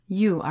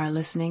You are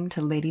listening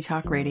to Lady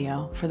Talk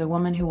Radio for the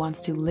woman who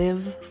wants to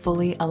live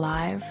fully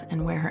alive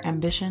and wear her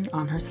ambition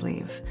on her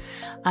sleeve.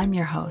 I'm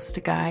your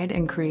host, guide,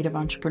 and creative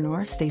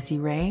entrepreneur, Stacey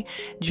Ray.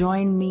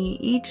 Join me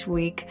each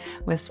week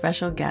with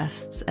special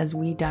guests as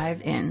we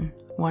dive in,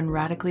 one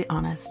radically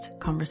honest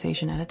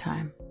conversation at a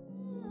time.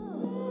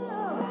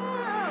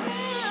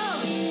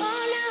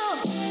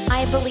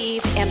 I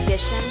believe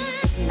ambition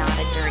is not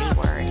a dirty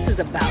word. This is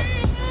about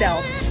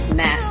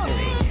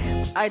self-mastery.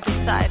 I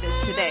decided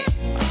today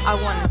I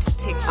wanted to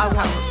take the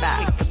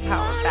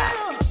power back.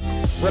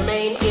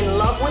 Remain in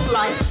love with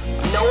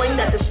life, knowing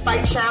that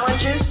despite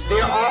challenges,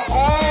 there are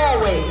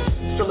always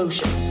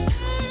solutions.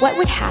 What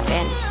would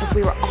happen if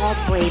we were all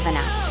brave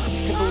enough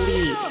to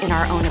believe in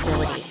our own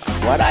ability?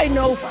 What I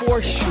know for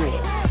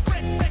sure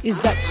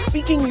is that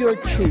speaking your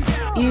truth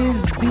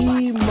is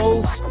the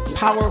most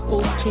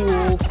powerful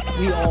tool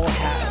we all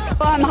have.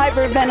 Well, I'm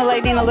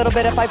hyperventilating a little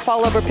bit. If I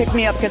fall over, pick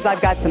me up because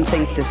I've got some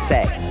things to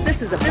say.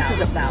 This is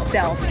about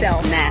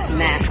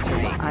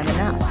self-mastery. I'm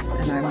enough,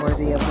 and I'm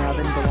worthy of love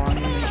and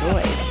belonging and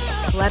joy.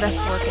 Let us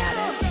work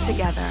at it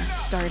together,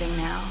 starting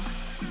now.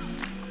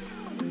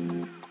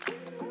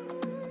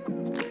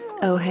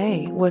 Oh,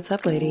 hey, what's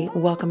up, lady?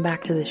 Welcome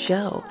back to the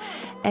show.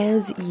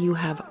 As you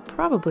have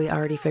probably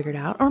already figured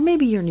out, or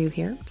maybe you're new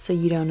here, so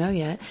you don't know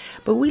yet,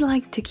 but we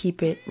like to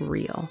keep it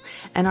real.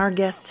 And our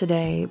guest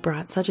today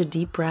brought such a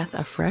deep breath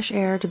of fresh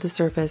air to the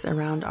surface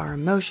around our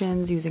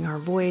emotions, using our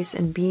voice,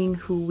 and being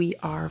who we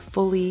are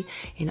fully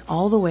in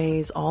all the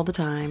ways, all the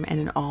time, and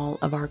in all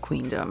of our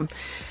queendom.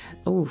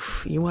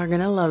 Oof, you are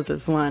going to love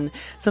this one.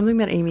 Something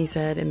that Amy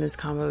said in this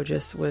combo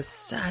just was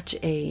such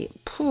a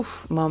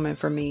moment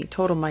for me.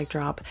 Total mic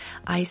drop.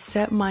 I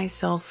set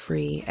myself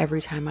free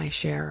every time I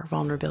share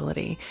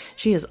vulnerability.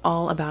 She is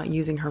all about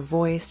using her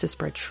voice to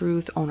spread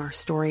truth, own our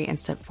story, and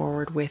step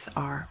forward with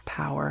our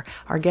power.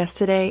 Our guest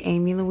today,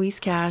 Amy Louise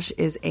Cash,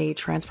 is a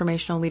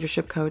transformational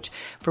leadership coach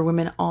for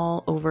women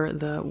all over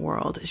the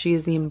world. She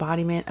is the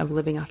embodiment of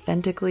living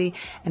authentically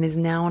and is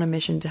now on a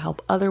mission to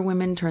help other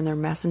women turn their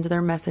mess into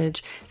their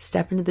message,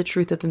 step into the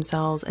truth of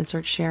themselves, and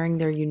start sharing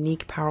their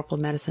unique, powerful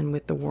medicine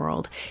with the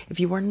world. If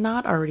you are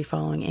not already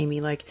following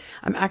Amy,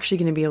 I'm actually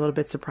going to be a little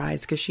bit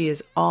surprised because she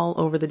is all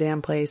over the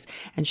damn place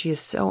and she is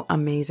so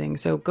amazing.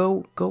 So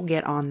go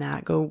get on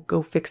that.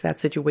 Go fix that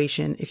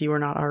situation if you are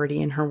not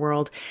already in her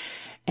world.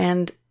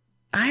 And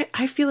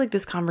I feel like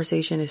this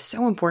conversation is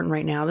so important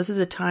right now. This is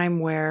a time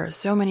where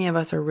so many of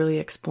us are really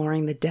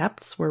exploring the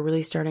depths. We're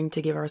really starting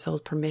to give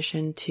ourselves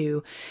permission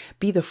to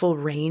be the full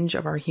range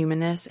of our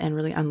humanness and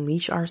really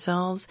unleash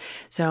ourselves.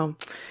 So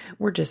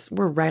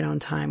we're right on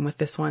time with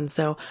this one.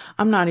 So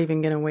I'm not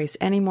even going to waste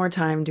any more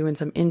time doing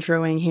some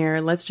introing here.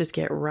 Let's just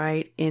get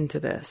right into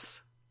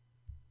this.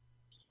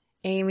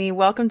 Amy,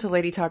 welcome to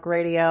Lady Talk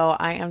Radio.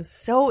 I am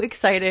so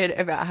excited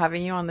about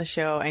having you on the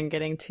show and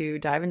getting to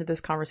dive into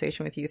this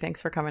conversation with you.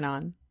 Thanks for coming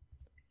on.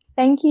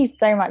 Thank you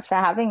so much for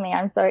having me.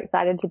 I'm so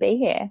excited to be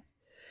here.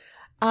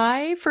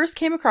 I first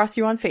came across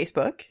you on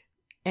Facebook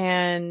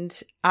and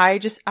I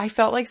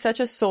felt like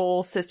such a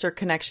soul sister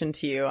connection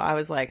to you. I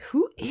was like,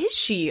 who is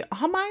she?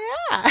 Oh my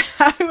God.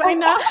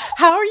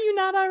 How are you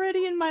not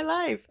already in my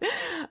life?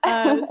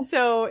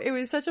 So it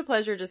was such a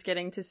pleasure just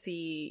getting to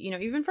see,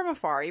 even from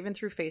afar, even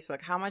through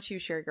Facebook, how much you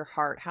share your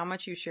heart, how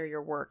much you share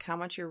your work, how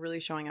much you're really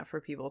showing up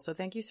for people. So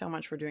thank you so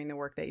much for doing the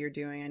work that you're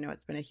doing. I know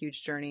it's been a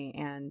huge journey,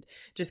 and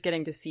just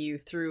getting to see you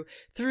through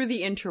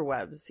the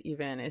interwebs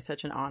even is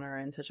such an honor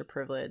and such a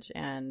privilege.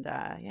 And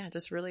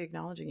just really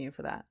acknowledging you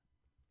for that.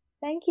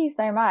 Thank you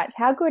so much.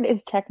 How good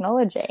is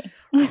technology?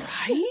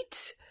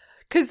 Right?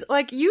 Because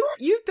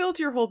you've built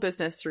your whole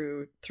business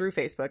through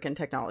Facebook and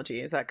technology.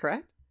 Is that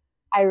correct?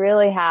 I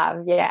really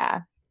have.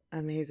 Yeah.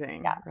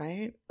 Amazing. Yeah.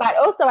 Right? But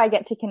also I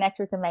get to connect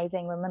with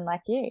amazing women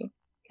like you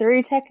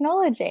through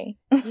technology.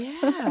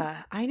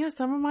 Yeah. I know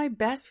some of my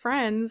best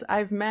friends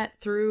I've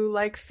met through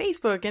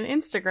Facebook and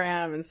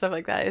Instagram and stuff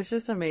like that. It's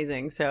just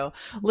amazing. So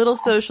little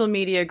social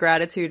media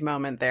gratitude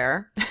moment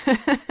there.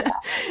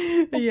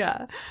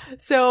 Yeah.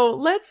 So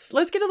let's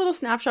get a little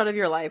snapshot of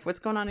your life. What's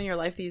going on in your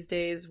life these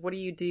days? What do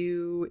you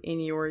do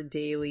in your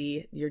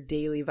daily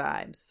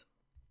vibes?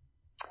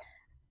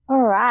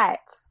 All right.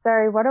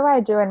 So what do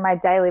I do in my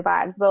daily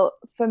vibes? Well,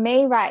 for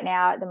me right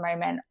now at the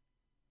moment,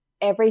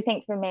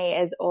 everything for me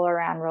is all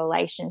around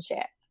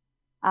relationship,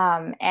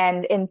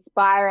 and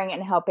inspiring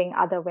and helping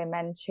other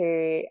women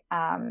to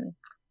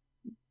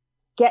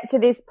get to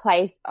this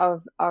place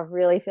of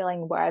really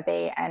feeling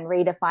worthy and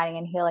redefining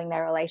and healing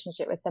their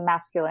relationship with the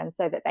masculine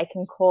so that they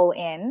can call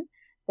in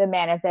the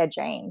man of their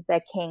dreams,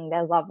 their king,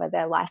 their lover,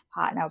 their life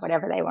partner,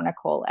 whatever they want to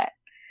call it.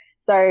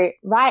 So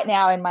right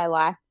now in my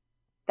life,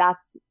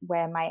 that's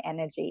where my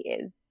energy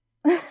is.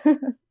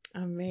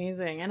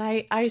 Amazing. And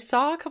I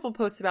saw a couple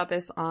posts about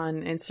this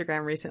on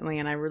Instagram recently,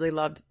 and I really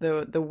loved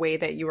the way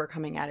that you were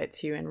coming at it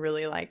too, and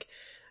really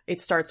it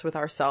starts with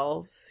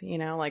ourselves,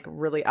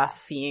 really us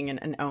seeing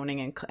and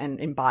owning and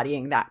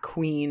embodying that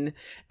queen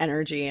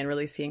energy, and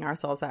really seeing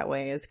ourselves that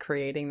way is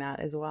creating that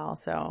as well.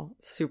 So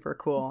super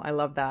cool. I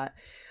love that.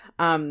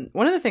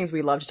 One of the things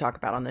we love to talk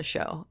about on this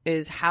show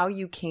is how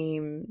you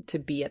came to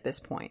be at this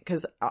point.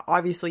 Because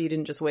obviously you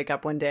didn't just wake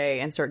up one day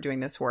and start doing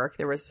this work.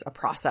 There was a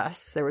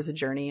process. There was a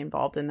journey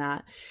involved in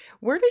that.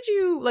 Where did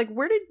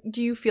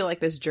you feel like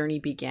this journey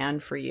began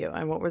for you?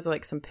 And what was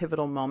like some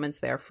pivotal moments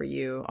there for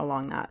you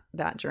along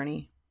that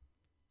journey?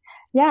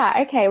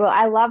 Yeah. Okay. Well,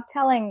 I love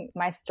telling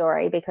my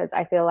story because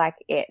I feel like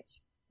it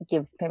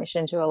gives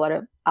permission to a lot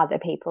of other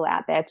people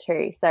out there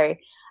too. So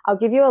I'll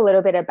give you a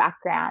little bit of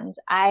background.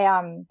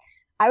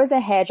 I was a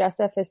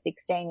hairdresser for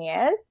 16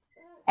 years,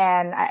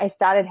 and I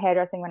started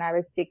hairdressing when I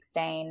was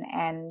 16.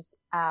 And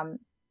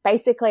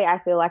basically, I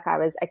feel like I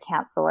was a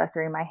counselor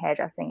through my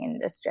hairdressing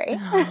industry.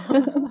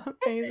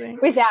 Amazing.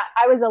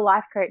 I was a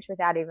life coach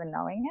without even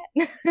knowing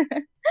it.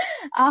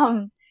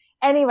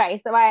 Anyway,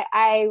 so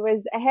I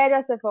was a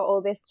hairdresser for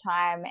all this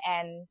time.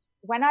 And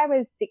when I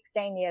was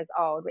 16 years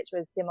old, which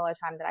was similar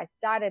time that I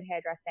started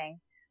hairdressing,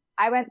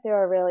 I went through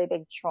a really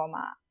big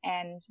trauma.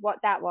 And what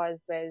that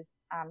was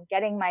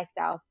getting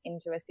myself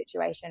into a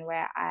situation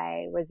where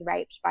I was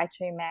raped by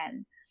two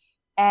men.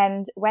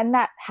 And when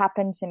that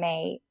happened to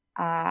me,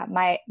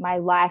 my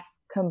life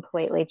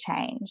completely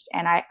changed,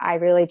 and I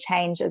really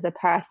changed as a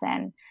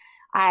person.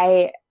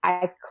 I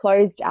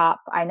closed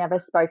up. I never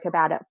spoke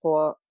about it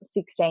for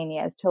 16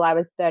 years till I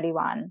was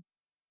 31.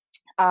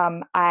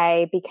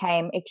 I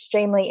became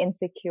extremely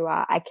insecure.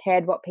 I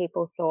cared what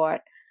people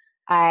thought.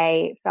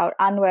 I felt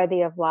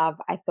unworthy of love.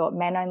 I thought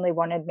men only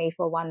wanted me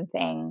for one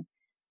thing.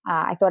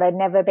 I thought I'd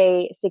never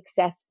be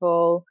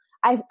successful.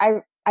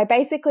 I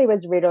basically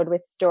was riddled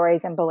with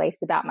stories and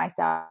beliefs about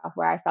myself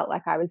where I felt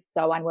like I was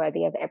so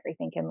unworthy of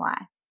everything in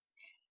life.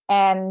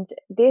 And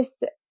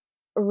this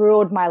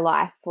ruled my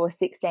life for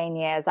 16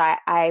 years.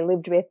 I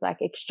lived with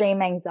like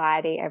extreme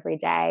anxiety every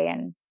day.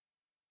 And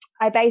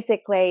I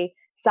basically,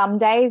 some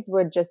days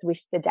would just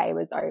wish the day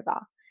was over.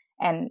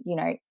 And, you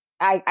know,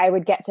 I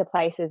would get to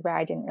places where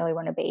I didn't really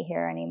want to be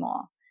here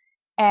anymore.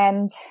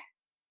 And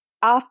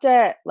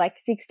after like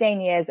 16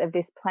 years of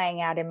this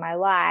playing out in my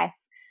life,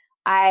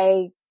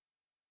 I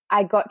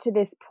got to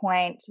this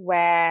point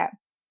where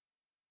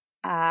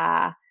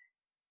I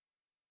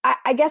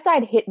guess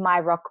I'd hit my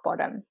rock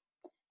bottom.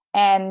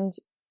 And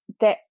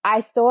that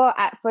I saw,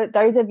 for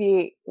those of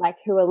you like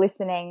who are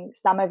listening,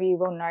 some of you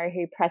will know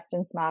who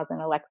Preston Smiles and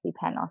Alexi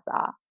Panos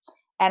are.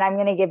 And I'm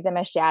going to give them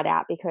a shout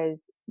out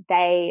because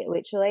they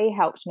literally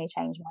helped me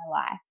change my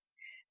life.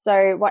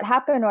 So what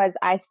happened was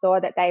I saw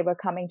that they were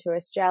coming to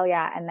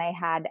Australia and they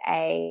had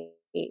a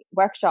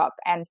workshop,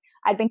 and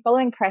I'd been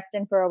following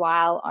Preston for a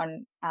while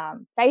on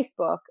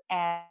Facebook,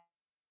 and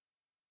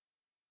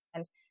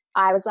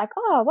I was like,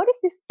 oh, what is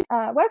this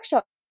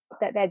workshop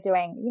that they're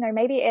doing? You know,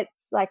 maybe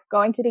it's like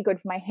going to be good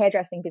for my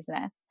hairdressing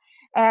business.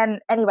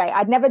 And anyway,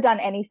 I'd never done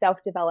any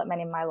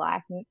self-development in my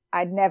life.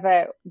 I'd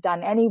never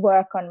done any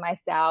work on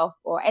myself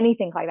or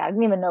anything like that. I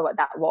didn't even know what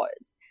that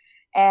was.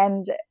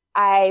 And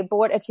I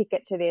bought a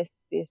ticket to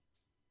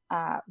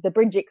the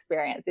Bridge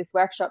Experience, this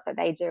workshop that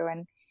they do.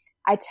 And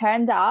I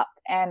turned up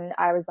and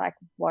I was like,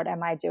 what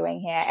am I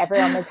doing here?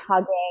 Everyone was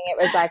hugging. It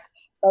was like,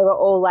 they were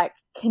all like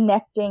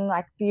connecting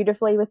like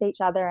beautifully with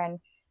each other. And,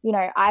 you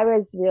know, I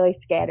was really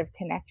scared of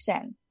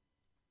connection.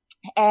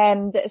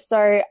 And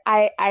so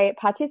I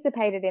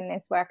participated in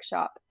this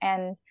workshop,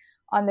 and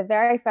on the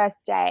very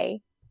first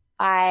day,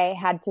 I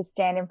had to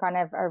stand in front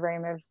of a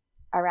room of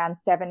around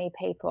 70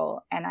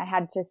 people, and I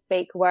had to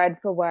speak word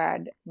for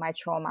word my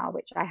trauma,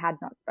 which I had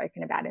not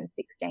spoken about in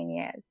 16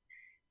 years.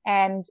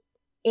 And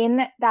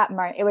in that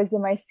moment, it was the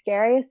most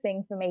scariest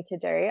thing for me to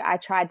do. I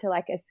tried to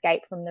like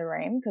escape from the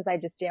room because I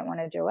just didn't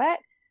want to do it.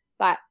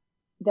 But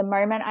the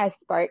moment I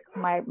spoke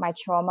my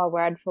trauma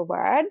word for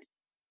word,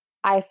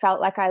 I felt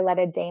like I let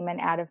a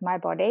demon out of my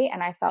body,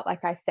 and I felt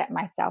like I set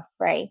myself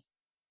free.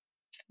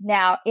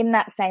 Now, in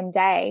that same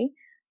day,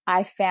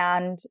 I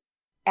found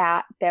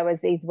out there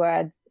was these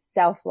words,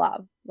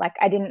 self-love. Like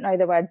I didn't know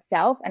the word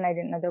self and I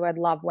didn't know the word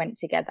love went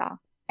together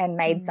and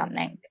made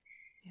something.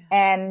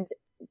 Yeah. And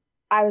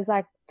I was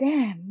like,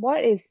 damn,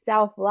 what is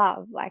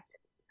self-love? Like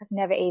I've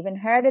never even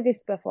heard of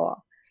this before.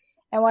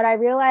 And what I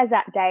realized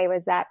that day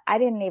was that I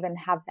didn't even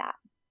have that.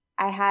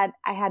 I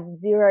had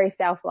zero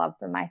self-love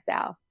for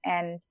myself.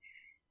 And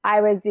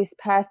I was this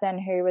person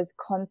who was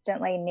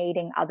constantly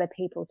needing other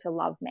people to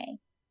love me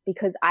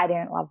because I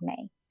didn't love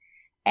me.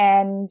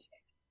 And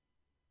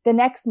the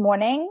next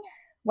morning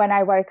when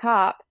I woke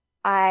up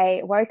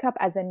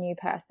as a new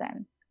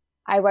person.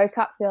 I woke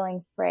up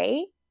feeling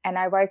free, and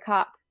I woke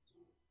up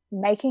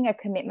making a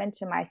commitment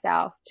to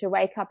myself to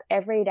wake up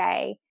every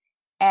day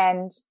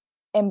and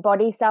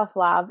embody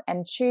self-love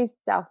and choose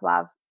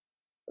self-love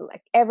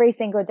like every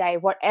single day,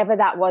 whatever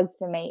that was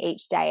for me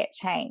each day, it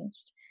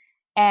changed.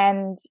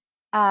 And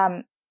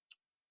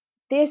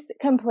this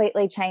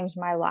completely changed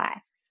my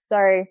life.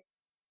 So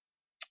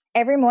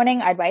every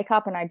morning I'd wake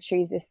up and I'd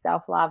choose this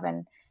self-love.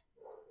 And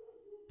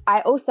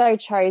I also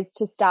chose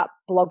to start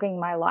blogging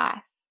my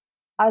life.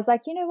 I was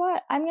like, you know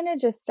what? I'm going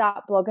to just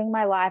start blogging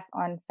my life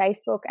on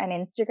Facebook and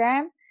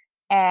Instagram.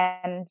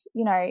 And,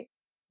 you know,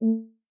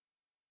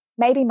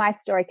 maybe my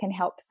story can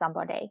help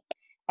somebody.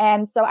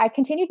 And so I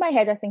continued my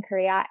hairdressing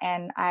career,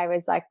 and I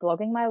was like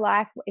blogging my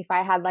life. If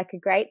I had like a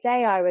great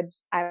day, I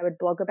would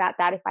blog about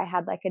that. If I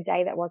had like a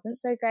day that wasn't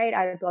so great,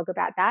 I would blog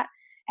about that.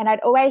 And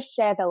I'd always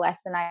share the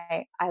lesson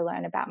I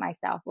learned about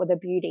myself, or the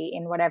beauty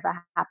in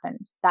whatever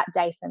happened that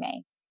day for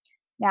me.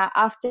 Now,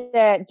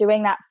 after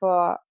doing that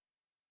for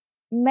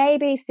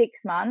maybe 6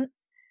 months,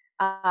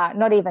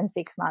 not even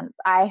 6 months,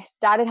 I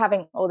started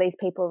having all these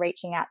people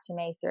reaching out to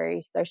me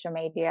through social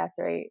media,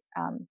 through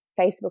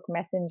Facebook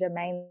Messenger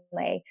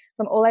mainly,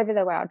 from all over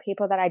the world,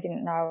 people that I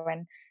didn't know.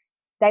 And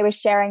they were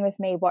sharing with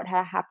me what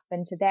had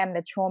happened to them,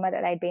 the trauma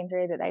that they'd been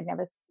through, that they'd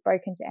never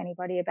spoken to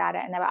anybody about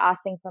it. And they were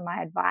asking for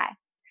my advice.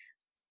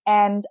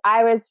 And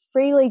I was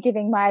freely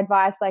giving my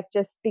advice, like,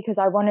 just because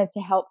I wanted to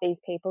help these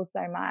people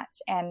so much.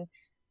 And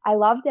I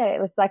loved it.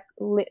 It was like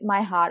lit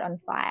my heart on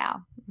fire.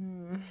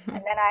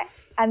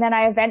 And then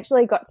I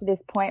eventually got to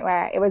this point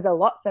where it was a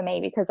lot for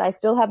me, because I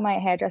still have my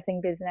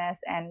hairdressing business,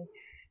 and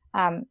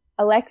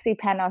Alexi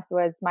Penos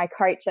was my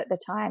coach at the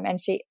time, and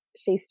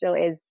she still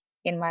is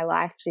in my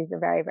life. She's a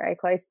very, very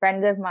close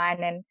friend of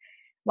mine. And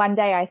one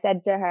day I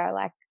said to her,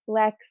 like,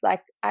 Lex,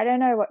 like, I don't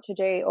know what to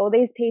do. All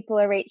these people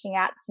are reaching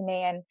out to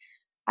me, and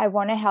I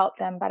want to help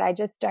them, but I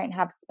just don't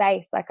have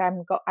space. Like,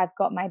 I've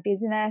got my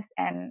business,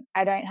 and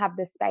I don't have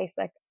the space.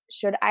 Like,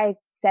 should I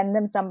send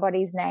them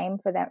somebody's name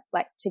for them,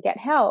 like, to get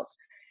help?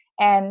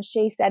 And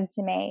she said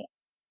to me,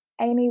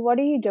 Amy, what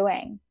are you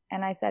doing?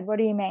 And I said, what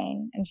do you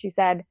mean? And she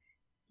said,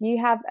 you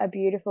have a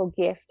beautiful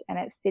gift, and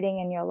it's sitting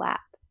in your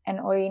lap, and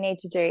all you need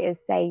to do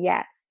is say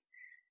yes.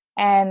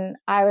 And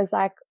I was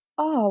like,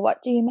 oh,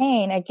 what do you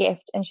mean, a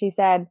gift? And she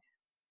said,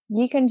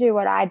 you can do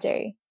what I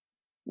do.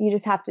 You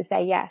just have to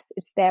say yes.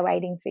 It's there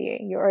waiting for you.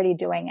 You're already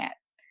doing it.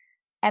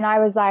 And I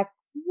was like,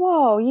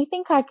 whoa, you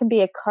think I can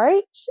be a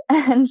coach?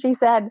 And she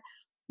said,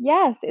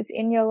 yes, it's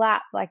in your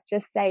lap. Like,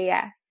 just say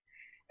yes.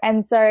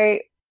 And so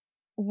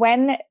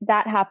when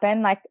that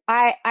happened, like,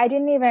 I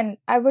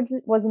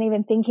wasn't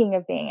even thinking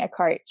of being a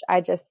coach.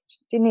 I just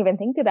didn't even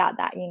think about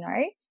that, you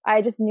know.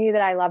 I just knew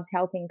that I loved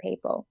helping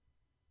people.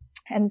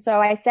 And so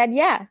I said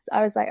yes.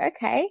 I was like,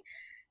 okay.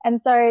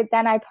 And so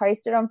then I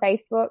posted on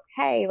Facebook,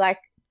 hey, like,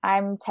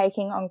 I'm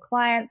taking on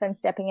clients. I'm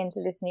stepping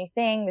into this new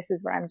thing. This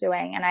is what I'm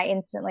doing. And I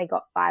instantly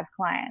got 5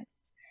 clients.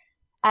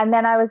 And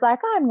then I was like,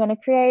 oh, I'm going to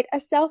create a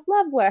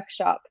self-love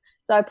workshop.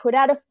 So I put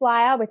out a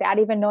flyer without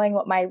even knowing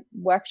what my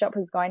workshop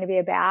was going to be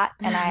about.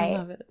 And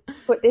I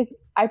put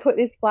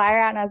this flyer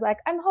out, and I was like,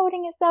 I'm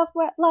holding a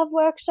self-love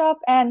workshop,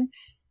 and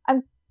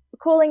I'm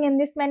calling in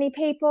this many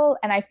people.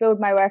 And I filled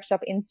my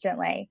workshop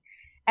instantly.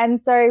 And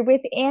so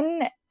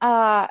within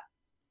a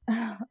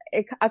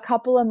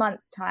couple of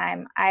months'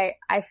 time, I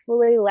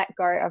fully let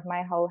go of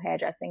my whole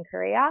hairdressing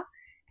career,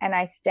 and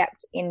I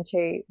stepped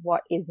into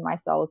what is my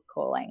soul's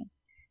calling,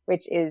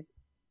 which is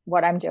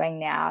what I'm doing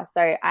now.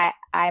 So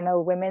I'm a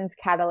women's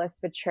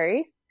catalyst for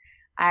truth.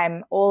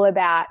 I'm all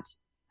about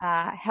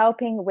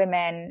helping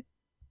women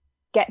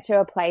get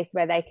to a place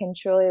where they can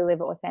truly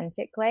live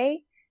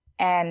authentically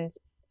and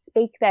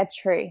speak their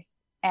truth,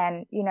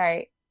 and, you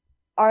know,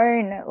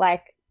 own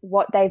like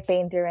what they've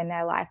been through in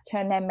their life,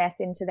 turn their mess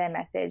into their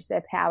message,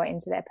 their power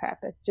into their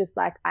purpose, just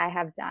like I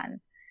have done,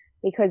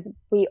 because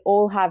we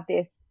all have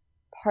this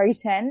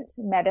potent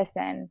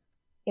medicine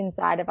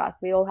inside of us.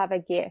 We all have a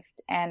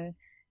gift. And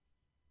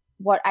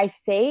what I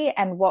see,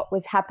 and what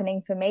was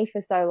happening for me for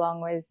so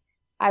long, was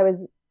I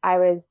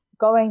was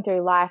going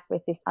through life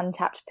with this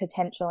untapped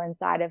potential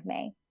inside of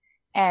me.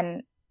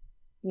 And,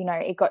 you know,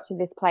 it got to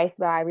this place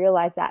where I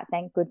realized that,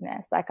 thank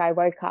goodness. Like, I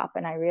woke up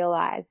and I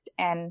realized,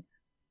 and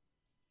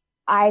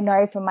I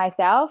know for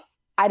myself,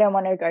 I don't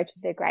want to go to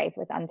the grave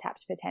with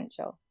untapped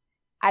potential.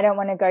 I don't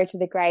want to go to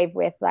the grave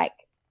with like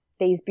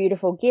these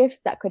beautiful gifts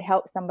that could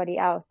help somebody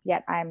else,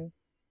 yet I'm,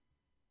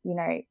 you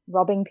know,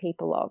 robbing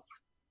people of.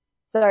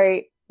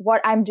 So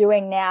what I'm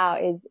doing now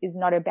is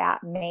not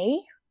about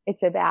me.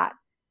 It's about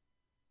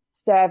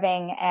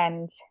serving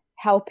and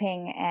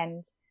helping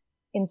and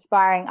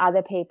inspiring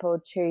other people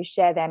to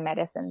share their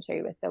medicine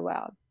too with the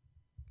world.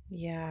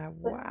 Yeah.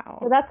 Wow.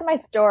 So that's my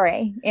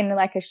story in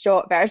like a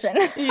short version.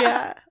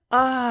 Yeah.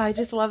 I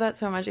just love that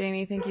so much,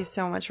 Amy. Thank you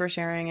so much for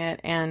sharing it.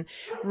 And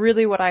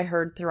really what I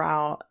heard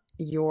throughout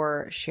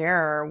your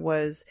share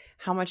was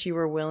how much you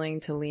were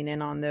willing to lean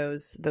in on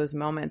those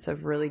moments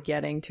of really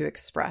getting to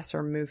express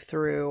or move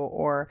through,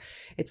 or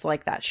it's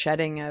like that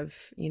shedding of,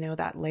 you know,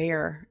 that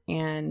layer.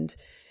 And,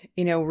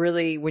 you know,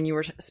 really when you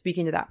were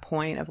speaking to that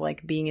point of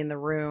like being in the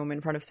room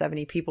in front of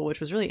 70 people, which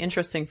was really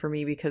interesting for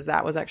me, because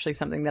that was actually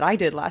something that I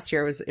did last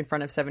year, was in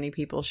front of 70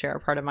 people share a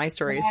part of my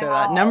story. Wow. So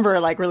that number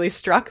like really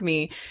struck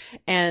me.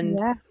 And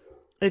yeah.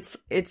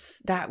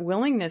 It's that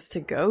willingness to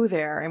go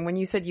there. And when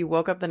you said you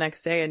woke up the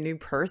next day a new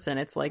person,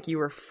 it's like you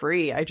were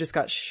free. I just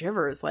got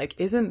shivers. Like,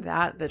 isn't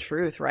that the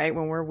truth, right?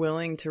 When we're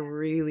willing to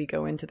really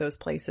go into those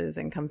places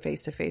and come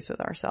face to face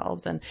with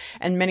ourselves. And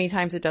many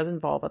times it does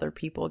involve other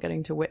people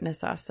getting to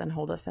witness us and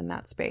hold us in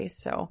that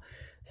space.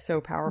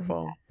 So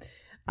powerful.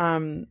 Yeah.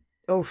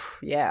 Oh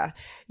yeah.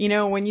 You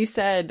know, when you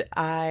said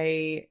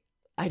I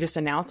I just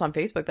announced on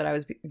Facebook that I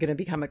was going to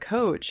become a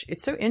coach.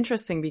 It's so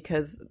interesting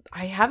because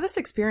I have this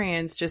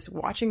experience just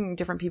watching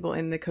different people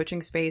in the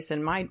coaching space.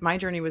 And my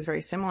journey was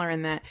very similar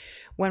in that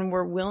when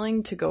we're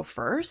willing to go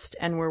first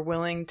and we're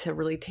willing to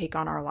really take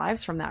on our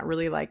lives from that,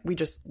 really like we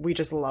just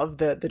love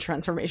the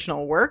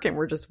transformational work and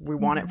we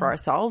want it for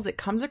ourselves. It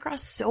comes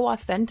across so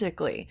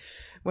authentically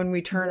when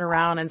we turn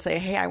around and say,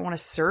 hey, I want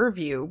to serve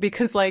you,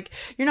 because like,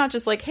 you're not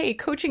just like, hey,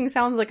 coaching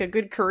sounds like a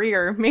good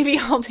career, maybe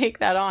I'll take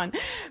that on,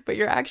 but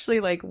you're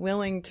actually like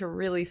willing to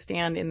really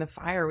stand in the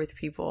fire with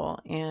people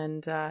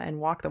and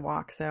walk the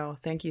walk. So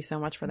thank you so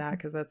much for that.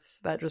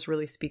 Cause that just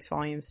really speaks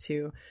volumes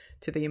to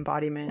the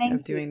embodiment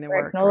of doing the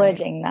work.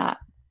 Acknowledging that.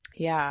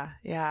 Yeah.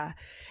 Yeah.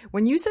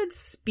 When you said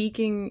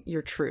speaking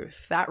your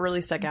truth, that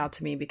really stuck out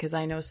to me because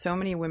I know so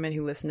many women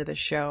who listen to this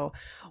show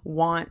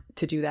want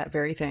to do that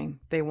very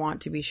thing. They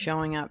want to be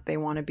showing up. They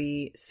want to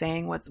be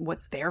saying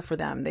what's there for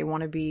them. They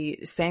want to be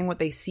saying what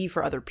they see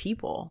for other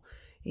people,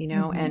 you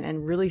know,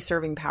 and really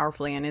serving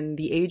powerfully. And in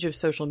the age of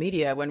social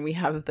media, when we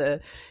have the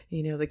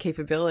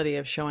capability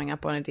of showing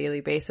up on a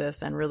daily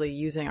basis and really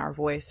using our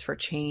voice for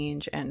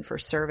change and for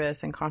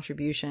service and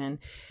contribution,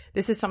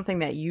 this is something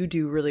that you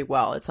do really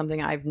well. It's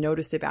something I've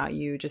noticed about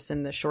you just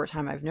in the short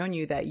time I've known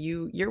you, that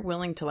you're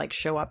willing to like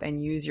show up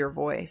and use your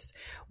voice.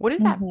 What has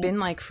that been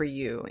like for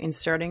you in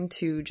starting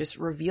to just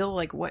reveal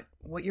like what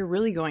you're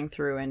really going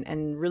through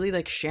and really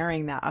like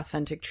sharing that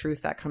authentic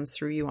truth that comes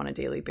through you on a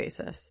daily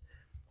basis?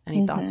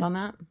 Any thoughts on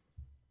that?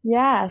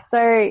 Yeah.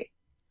 So,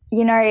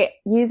 you know,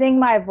 using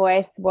my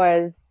voice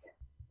was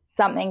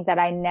something that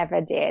I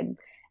never did.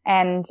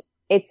 And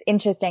it's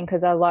interesting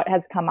because a lot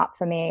has come up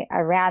for me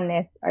around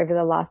this over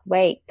the last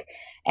week.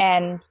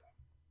 And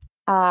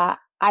I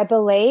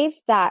believe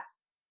that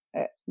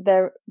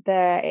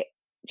the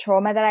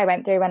trauma that I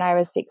went through when I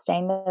was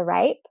 16, the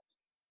rape,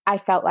 I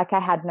felt like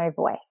I had no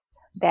voice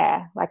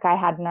there. Like I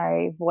had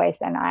no voice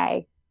and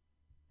I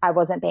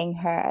wasn't being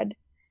heard.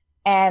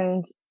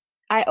 And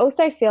I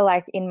also feel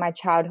like in my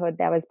childhood,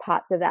 there was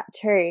parts of that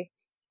too.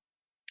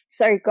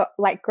 So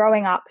like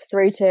growing up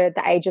through to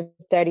the age of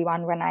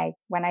 31,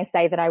 when I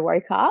say that I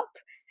woke up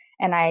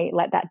and I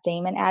let that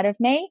demon out of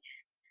me,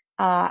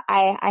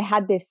 I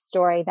had this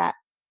story that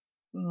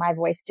my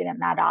voice didn't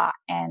matter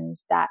and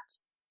that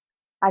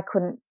I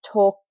couldn't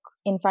talk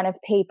in front of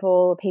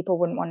people. People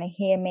wouldn't want to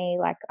hear me.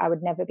 Like I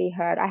would never be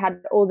heard. I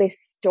had all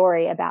this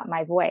story about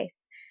my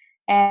voice.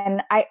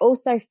 And I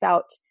also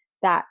felt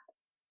that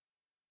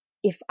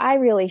if I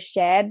really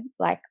shared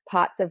like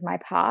parts of my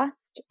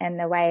past and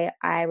the way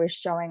I was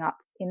showing up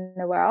in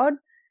the world,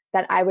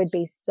 that I would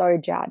be so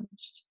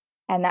judged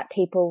and that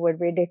people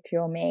would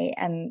ridicule me.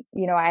 And,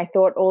 you know, I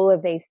thought all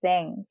of these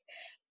things.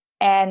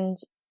 And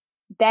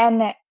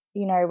then,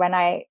 you know, when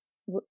I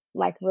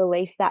like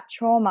released that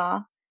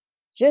trauma,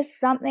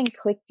 just something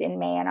clicked in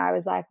me and I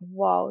was like,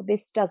 whoa,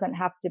 this doesn't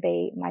have to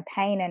be my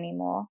pain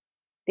anymore.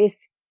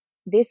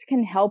 This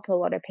can help a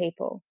lot of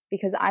people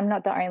because I'm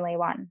not the only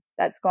one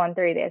that's gone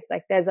through this.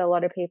 Like there's a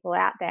lot of people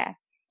out there.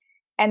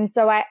 And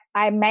so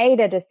I made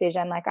a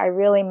decision, like I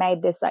really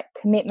made this like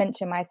commitment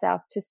to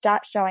myself to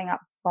start showing up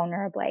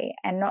vulnerably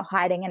and not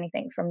hiding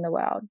anything from the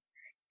world.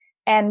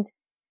 And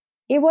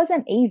it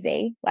wasn't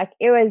easy. Like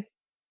it was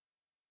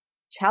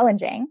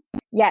challenging.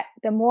 Yet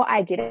the more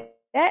I did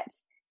it,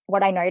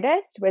 what I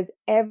noticed was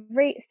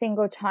every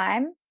single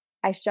time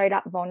I showed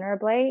up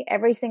vulnerably,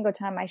 every single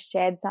time I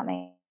shared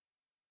something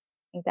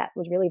that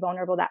was really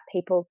vulnerable that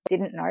people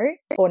didn't know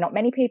or not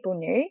many people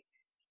knew,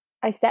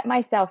 I set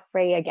myself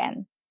free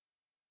again.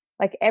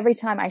 Like every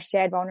time I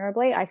shared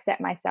vulnerably, I set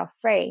myself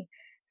free.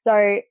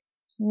 So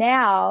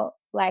now,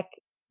 like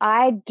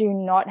I do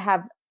not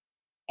have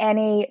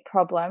any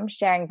problem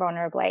sharing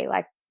vulnerably.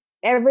 Like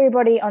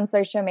everybody on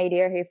social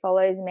media who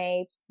follows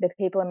me, the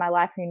people in my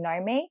life who know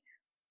me,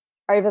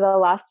 over the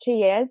last 2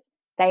 years,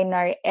 they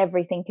know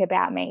everything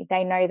about me.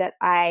 They know that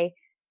I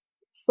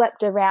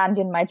slept around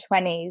in my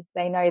 20s.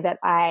 They know that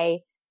I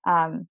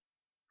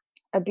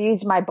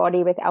abused my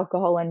body with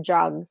alcohol and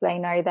drugs. They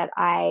know that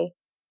I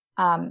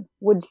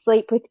would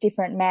sleep with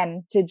different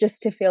men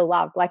just to feel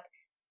loved. Like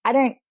I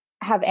don't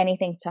have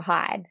anything to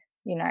hide,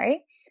 you know,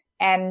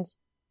 and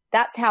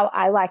that's how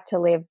I like to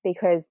live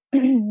because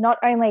not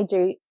only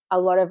do a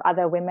lot of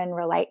other women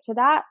relate to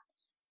that,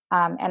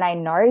 and I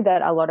know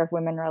that a lot of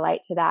women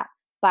relate to that,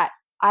 but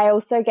I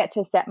also get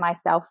to set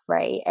myself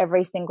free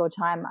every single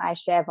time I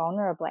share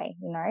vulnerably,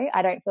 you know,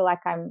 I don't feel like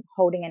I'm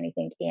holding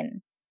anything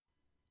in.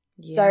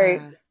 Yeah.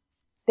 So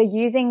the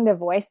using the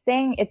voice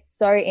thing, it's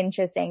so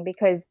interesting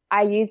because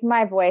I use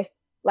my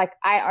voice, like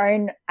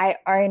I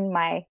own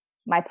my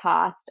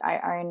past.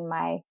 I own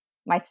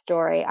my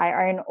story.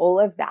 I own all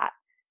of that.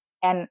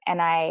 And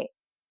I,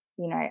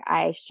 you know,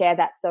 I share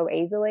that so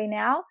easily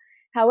now.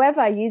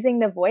 However, using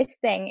the voice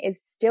thing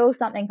is still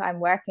something I'm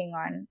working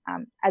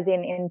on, as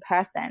in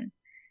person.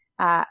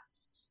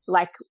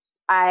 Like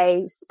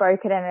I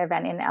spoke at an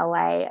event in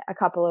LA a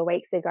couple of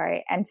weeks ago,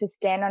 and to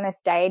stand on a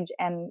stage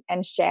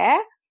and share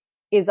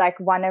is like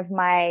one of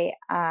my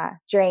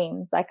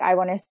dreams. Like I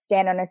want to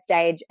stand on a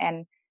stage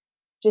and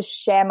just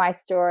share my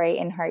story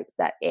in hopes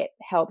that it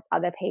helps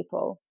other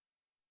people.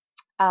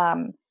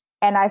 And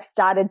I've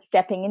started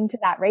stepping into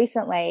that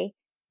recently,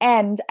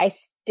 and I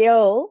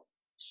still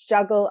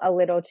struggle a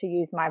little to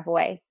use my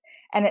voice.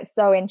 And it's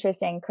so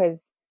interesting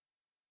because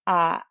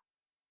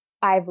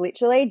I've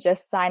literally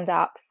just signed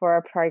up for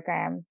a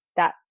program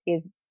that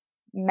is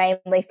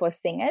mainly for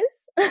singers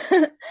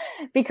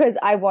because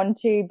I want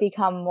to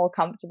become more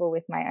comfortable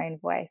with my own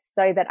voice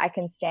so that I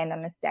can stand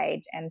on the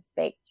stage and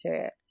speak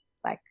to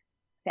like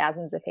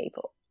thousands of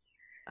people,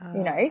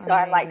 you know? So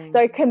I'm like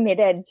so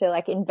committed to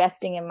like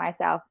investing in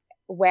myself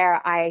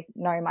where I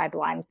know my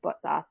blind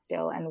spots are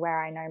still and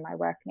where I know my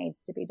work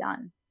needs to be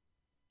done.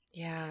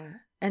 Yeah.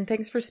 And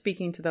thanks for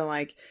speaking to the,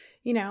 like,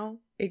 you know,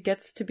 it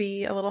gets to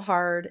be a little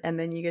hard, and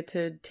then you get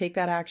to take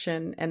that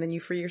action, and then you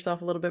free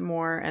yourself a little bit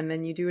more, and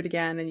then you do it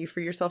again and you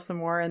free yourself some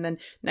more. And then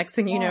next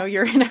thing you know,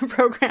 you're in a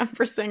program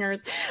for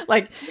singers.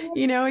 Like,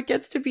 you know, it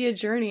gets to be a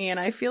journey.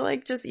 And I feel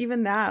like just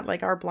even that,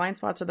 like our blind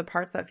spots are the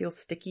parts that feel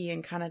sticky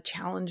and kind of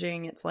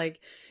challenging. It's like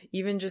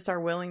even just our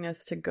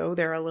willingness to go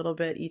there a little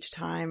bit each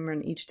time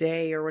and each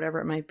day or whatever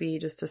it might be,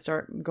 just to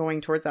start going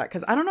towards that.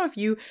 Cause I don't know if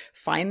you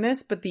find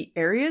this, but the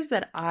areas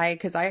that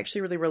cause I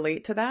actually really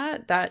relate to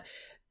that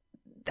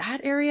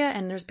area.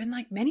 And there's been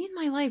like many in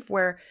my life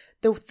where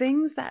the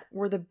things that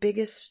were the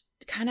biggest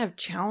kind of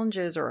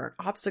challenges or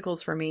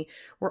obstacles for me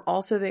were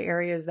also the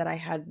areas that I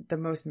had the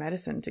most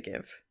medicine to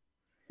give.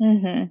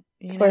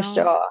 Mm-hmm. For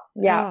sure.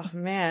 Yeah. Oh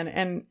man.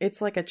 And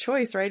it's like a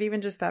choice, right?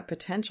 Even just that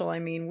potential. I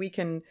mean, we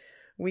can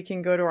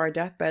go to our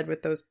deathbed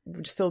with those,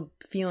 still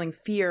feeling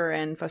fear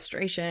and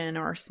frustration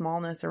or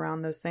smallness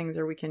around those things,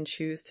 or we can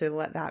choose to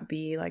let that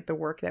be like the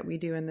work that we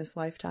do in this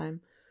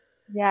lifetime.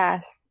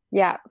 Yes.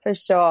 Yeah, for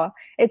sure.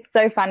 It's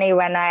so funny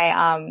when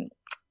I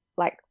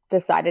like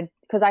decided,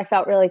 because I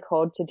felt really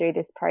called to do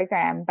this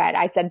program, but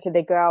I said to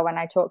the girl when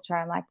I talked to her,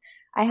 I'm like,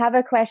 I have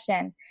a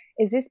question.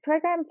 Is this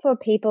program for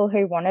people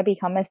who want to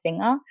become a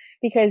singer?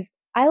 Because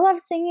I love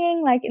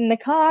singing like in the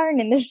car and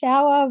in the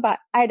shower, but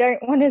I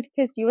don't want to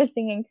pursue a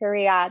singing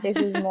career. This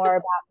is more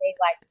about me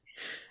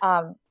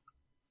like,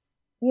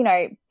 you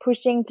know,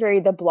 pushing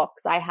through the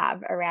blocks I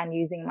have around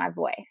using my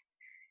voice.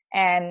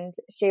 And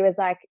she was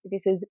like,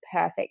 this is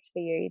perfect for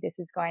you. This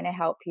is going to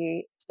help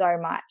you so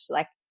much,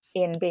 like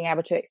in being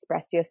able to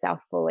express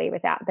yourself fully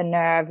without the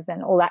nerves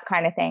and all that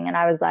kind of thing. And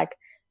I was like,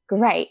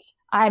 great,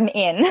 I'm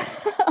in.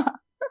 Oh,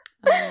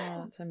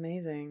 that's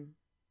amazing.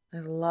 I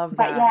love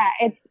that. But yeah,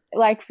 it's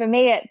like, for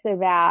me, it's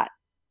about,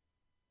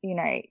 you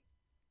know,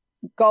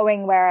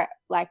 going where,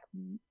 like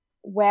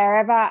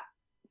wherever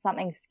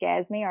something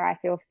scares me or I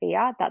feel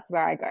fear, that's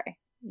where I go.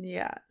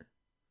 Yeah.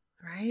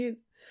 Right.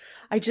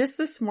 I just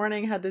this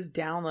morning had this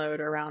download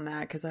around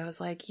that because I was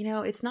like, you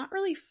know, it's not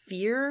really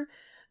fear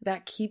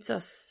that keeps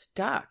us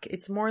stuck.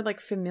 It's more like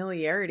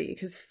familiarity,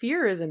 because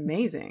fear is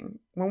amazing.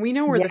 When we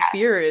know where the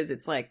fear is,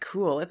 it's like,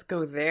 cool, let's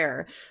go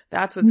there.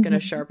 That's what's going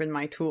to sharpen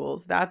my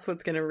tools. That's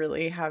what's going to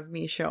really have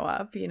me show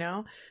up, you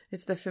know?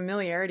 It's the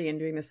familiarity and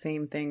doing the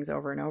same things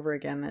over and over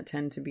again that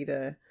tend to be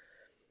the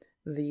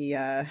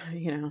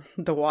you know,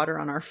 the water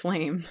on our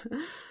flame.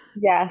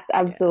 Yes,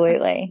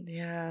 absolutely.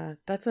 Yeah,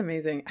 that's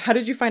amazing. How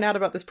did you find out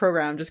about this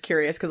program? Just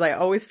curious, because I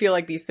always feel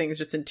like these things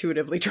just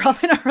intuitively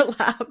drop in our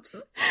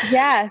laps.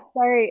 Yeah,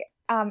 so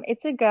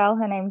it's a girl.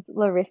 Her name's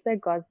Larissa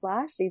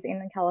Goslar. She's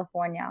in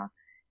California,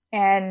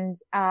 and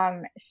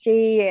I've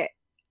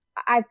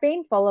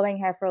been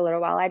following her for a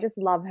little while. I just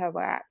love her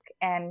work,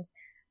 and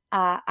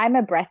I'm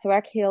a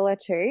breathwork healer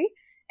too.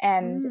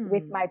 And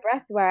with my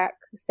breathwork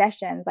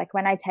sessions, like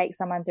when I take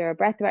someone through a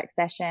breathwork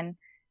session,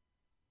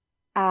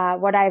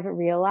 what I've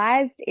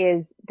realized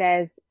is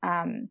there's,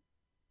 and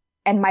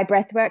my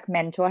breathwork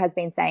mentor has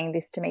been saying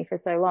this to me for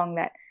so long,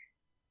 that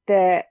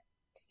the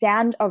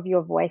sound of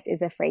your voice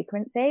is a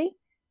frequency.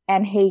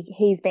 And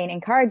he's been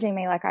encouraging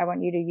me, like, I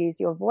want you to use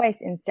your voice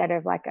instead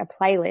of like a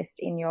playlist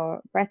in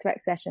your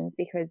breathwork sessions,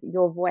 because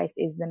your voice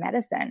is the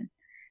medicine,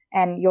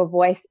 and your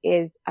voice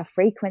is a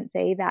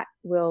frequency that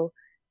will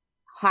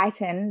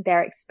heighten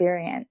their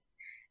experience.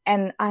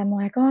 And I'm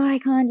like, oh, I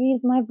can't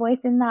use my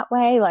voice in that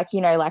way. Like,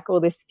 you know, like all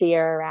this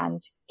fear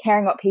around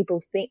caring what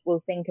people will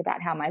think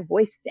about how my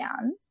voice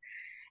sounds.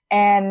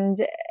 And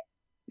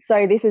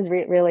so this is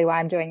really why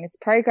I'm doing this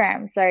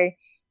program. So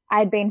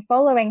I'd been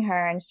following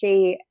her, and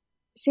she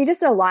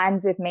just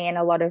aligns with me in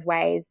a lot of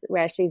ways,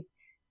 where she's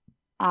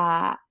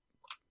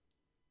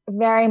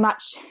very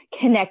much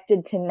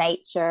connected to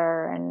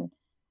nature and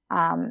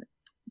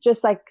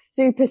just like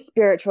super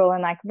spiritual,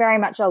 and like very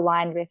much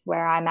aligned with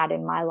where I'm at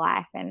in my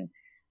life. And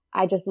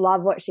I just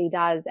love what she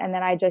does. And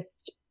then I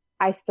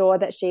saw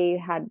that she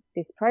had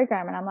this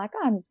program, and I'm like,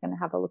 oh, I'm just going to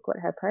have a look what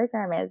her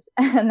program is.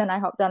 And then I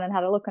hopped on and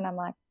had a look, and I'm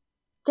like,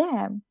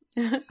 damn,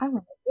 I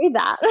want to do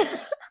that.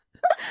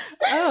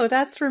 Oh,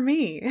 that's for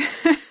me.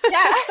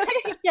 Yeah.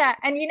 Yeah.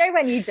 And you know,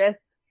 when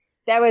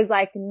there was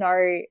like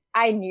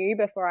I knew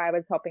before I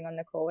was hopping on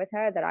the call with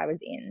her that I was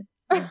in.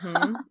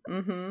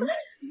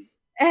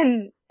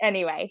 And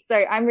anyway, so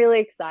I'm really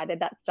excited.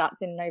 That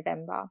starts in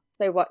November.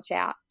 So watch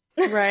out.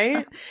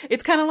 Right?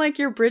 It's kind of like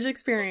your bridge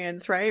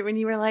experience, right? When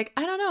you were like,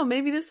 I don't know,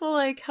 maybe this will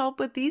like help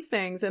with these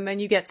things. And then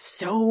you get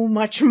so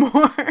much more,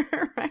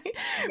 right?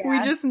 Yeah.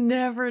 We just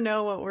never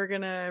know what we're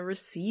going to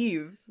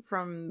receive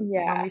from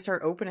when we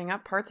start opening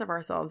up parts of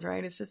ourselves,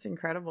 right? It's just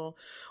incredible.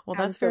 Well,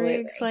 that's very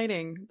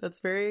exciting. That's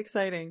very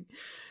exciting.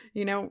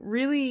 You know,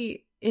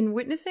 really, in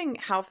witnessing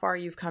how far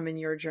you've come in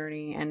your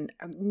journey and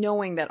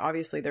knowing that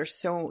obviously there's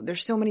so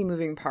many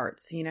moving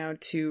parts, you know,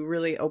 to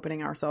really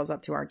opening ourselves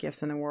up to our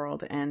gifts in the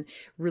world and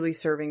really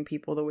serving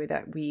people the way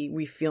that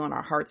we feel in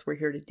our hearts we're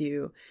here to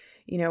do.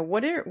 You know,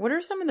 what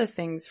are some of the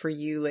things for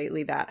you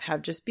lately that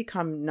have just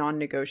become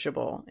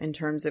non-negotiable in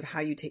terms of how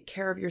you take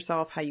care of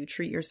yourself, how you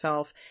treat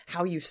yourself,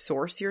 how you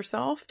source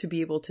yourself to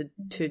be able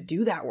to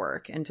do that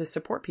work and to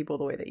support people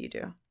the way that you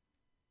do?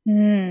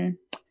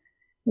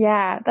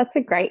 Yeah, that's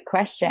a great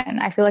question.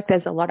 I feel like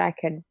there's a lot I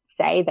could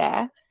say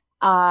there.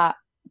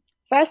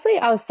 Firstly,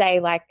 I'll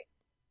say like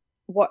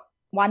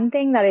one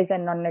thing that is a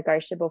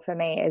non-negotiable for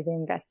me is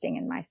investing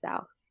in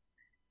myself.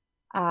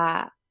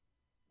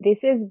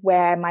 This is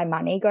where my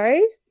money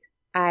goes.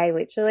 I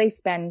literally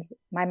spend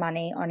my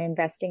money on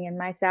investing in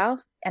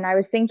myself. And I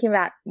was thinking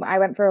about, I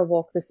went for a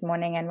walk this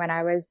morning, and when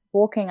I was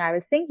walking, I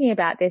was thinking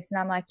about this,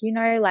 and I'm like, you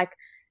know, like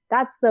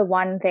that's the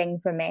one thing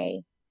for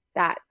me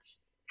that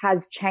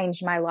has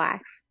changed my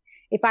life.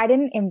 If I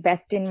didn't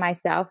invest in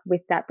myself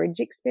with that bridge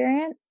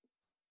experience,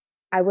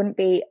 I wouldn't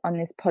be on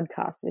this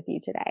podcast with you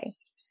today.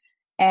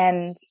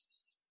 And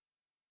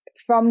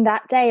from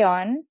that day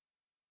on,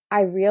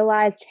 I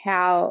realized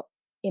how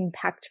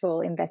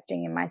impactful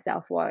investing in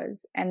myself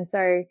was. And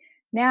so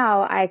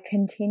now I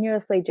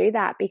continuously do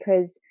that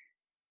because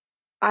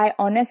I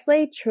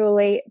honestly,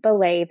 truly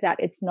believe that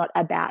it's not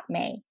about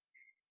me.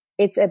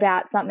 It's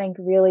about something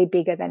really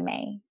bigger than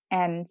me.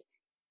 And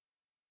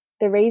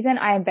the reason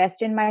I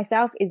invest in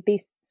myself is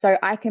so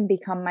I can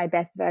become my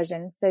best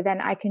version. So then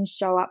I can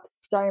show up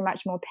so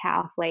much more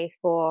powerfully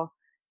for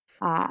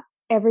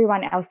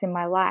everyone else in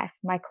my life,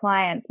 my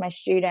clients, my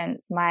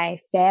students, my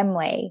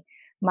family,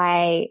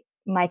 my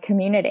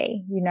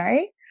community, you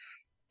know?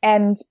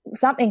 And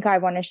something I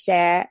want to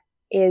share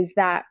is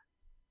that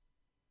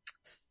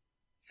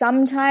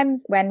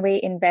sometimes when we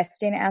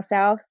invest in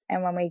ourselves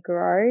and when we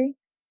grow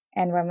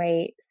and when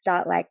we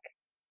start like,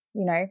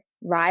 you know,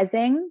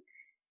 rising,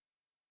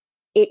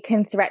 it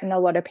can threaten a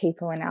lot of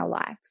people in our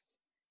lives.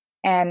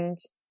 And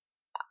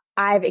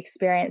I've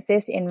experienced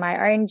this in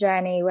my own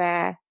journey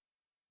where,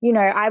 you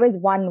know, I was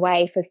one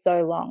way for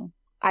so long.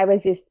 I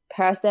was this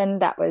person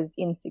that was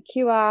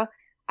insecure.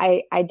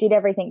 I did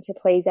everything to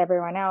please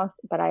everyone else,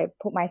 but I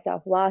put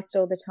myself last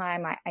all the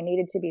time. I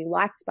needed to be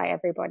liked by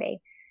everybody.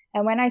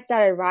 And when I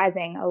started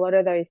rising, a lot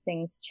of those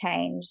things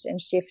changed and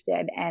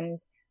shifted. And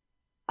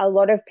a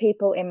lot of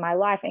people in my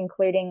life,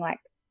 including like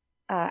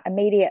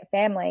immediate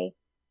family,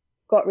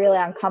 got really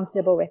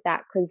uncomfortable with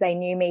that because they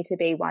knew me to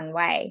be one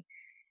way.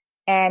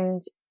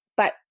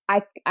 But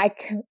I,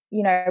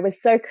 you know,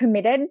 was so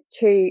committed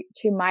to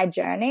my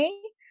journey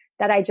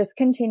that I just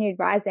continued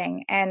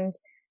rising. And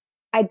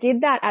I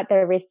did that at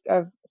the risk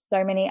of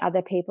so many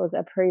other people's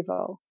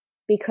approval,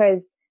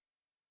 because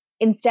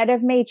instead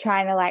of me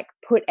trying to like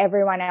put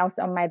everyone else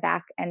on my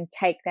back and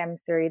take them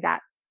through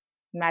that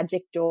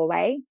magic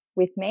doorway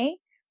with me,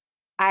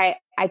 I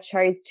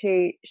chose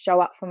to show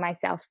up for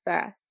myself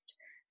first,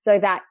 so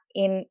that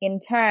in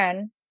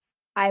turn,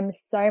 I'm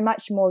so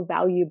much more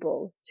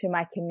valuable to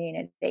my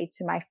community,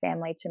 to my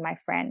family, to my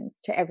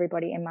friends, to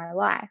everybody in my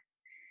life.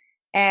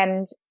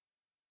 And,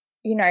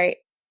 you know,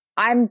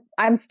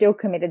 I'm still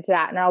committed to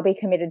that, and I'll be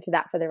committed to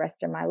that for the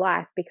rest of my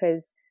life,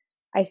 because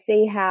I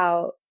see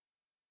how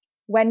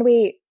when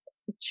we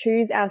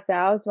choose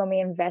ourselves, when we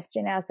invest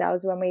in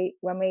ourselves,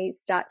 when we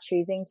start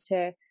choosing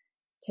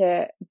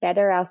to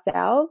better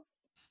ourselves,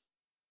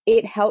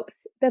 it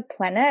helps the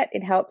planet,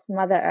 it helps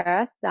Mother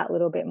Earth that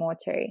little bit more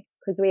too,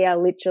 because we are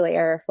literally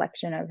a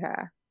reflection of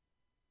her.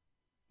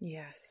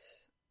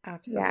 Yes,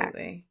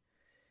 absolutely.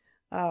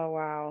 Oh,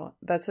 wow.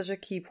 That's such a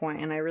key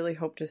point. And I really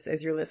hope, just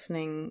as you're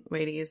listening,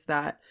 ladies,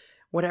 that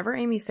whatever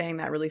Amy's saying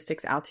that really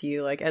sticks out to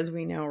you. Like, as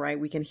we know, right,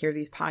 we can hear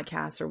these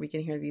podcasts, or we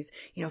can hear these,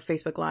 you know,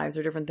 Facebook Lives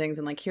or different things,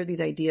 and like hear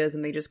these ideas,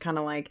 and they just kind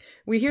of like,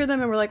 we hear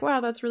them and we're like,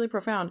 wow, that's really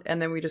profound. And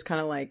then we just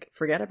kind of like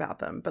forget about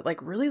them. But like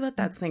really let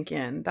that sink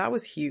in. That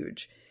was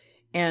huge.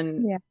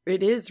 And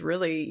it is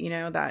really, you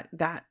know,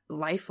 that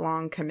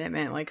lifelong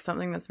commitment, like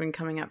something that's been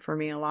coming up for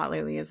me a lot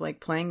lately is like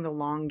playing the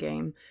long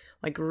game,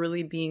 like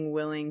really being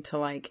willing to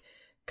like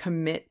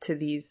commit to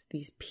these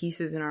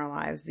pieces in our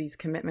lives, these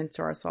commitments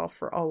to ourselves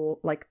for all,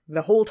 like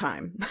the whole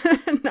time,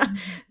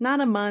 not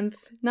a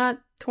month,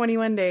 not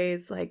 21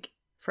 days, like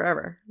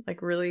forever,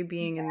 like really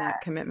being in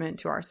that commitment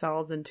to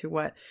ourselves and to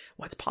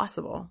what's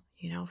possible,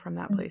 you know, from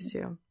that place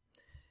too.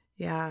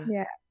 Yeah.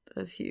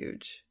 That's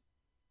huge.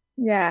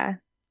 Yeah.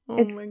 Oh,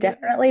 it's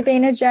definitely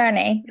been a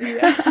journey.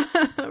 Yeah.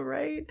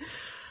 Right.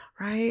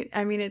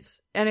 I mean,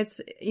 it's,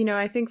 you know,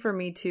 I think for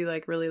me too,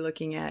 like really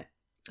looking at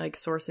like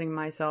sourcing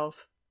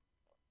myself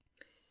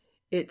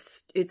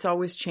it's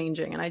always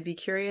changing. And I'd be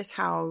curious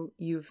how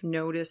you've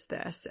noticed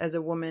this as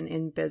a woman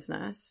in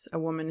business, a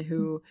woman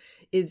who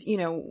is, you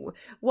know,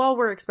 while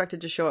we're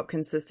expected to show up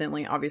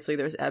consistently, obviously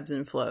there's ebbs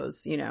and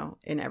flows, you know,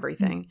 in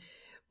everything.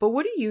 But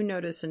what do you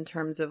notice in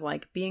terms of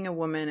like being a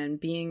woman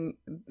and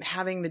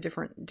having the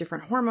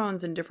different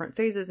hormones and different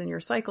phases in your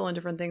cycle and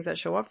different things that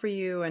show up for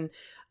you, and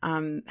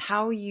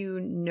how you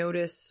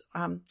notice,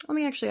 let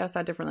me actually ask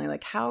that differently,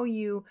 like how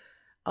you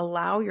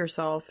allow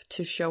yourself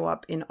to show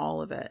up in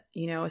all of it,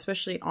 you know,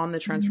 especially on the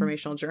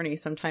transformational journey.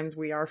 Sometimes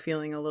we are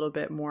feeling a little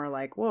bit more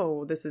like,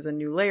 whoa, this is a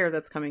new layer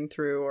that's coming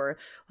through, or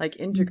like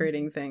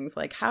integrating things.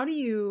 Like, how do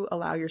you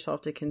allow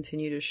yourself to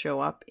continue to show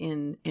up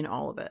in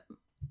all of it?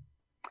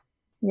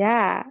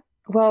 Yeah.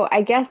 Well,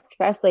 I guess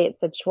firstly,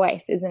 it's a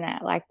choice, isn't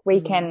it? Like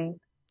we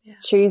can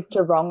choose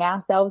to wrong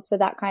ourselves for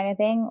that kind of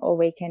thing, or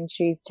we can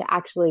choose to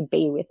actually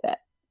be with it.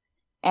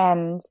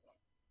 And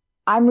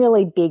I'm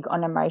really big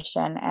on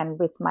emotion, and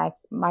with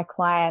my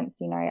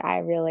clients, you know, I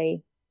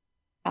really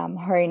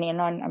hone in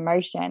on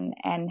emotion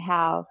and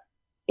how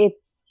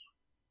it's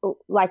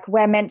like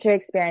we're meant to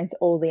experience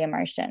all the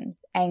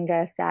emotions,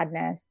 anger,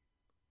 sadness,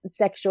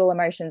 sexual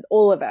emotions,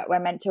 all of it. We're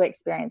meant to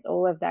experience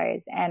all of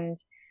those. And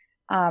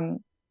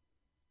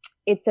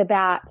it's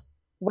about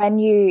when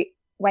you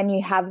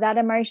have that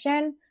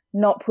emotion,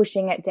 not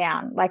pushing it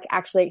down, like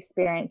actually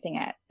experiencing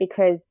it,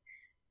 because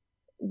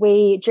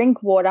we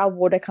drink water,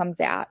 water comes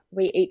out.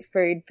 We eat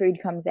food, food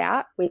comes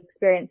out. We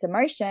experience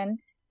emotion.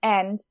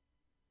 And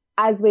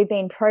as we've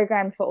been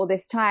programmed for all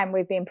this time,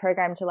 we've been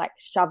programmed to like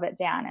shove it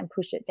down and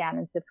push it down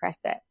and suppress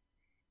it.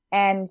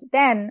 And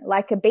then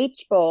like a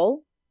beach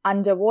ball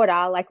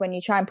underwater, like when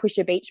you try and push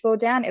a beach ball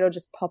down, it'll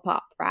just pop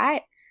up,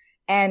 right?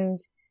 And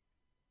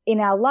in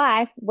our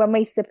life, when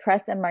we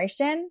suppress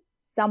emotion,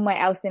 somewhere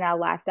else in our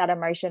life, that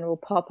emotion will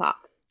pop up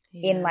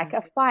in like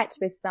a fight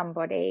with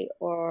somebody,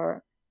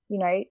 or you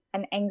know,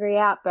 an angry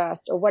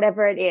outburst or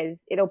whatever it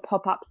is, it'll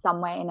pop up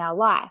somewhere in our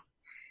life.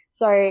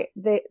 So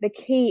the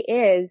key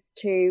is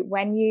to,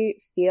 when you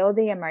feel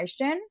the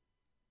emotion,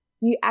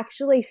 you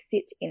actually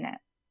sit in it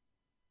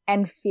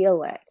and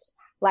feel it.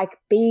 Like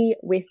be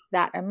with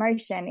that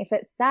emotion. If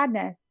it's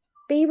sadness,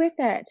 be with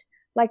it.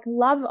 Like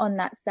love on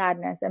that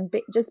sadness and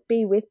just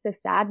be with the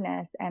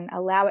sadness and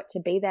allow it to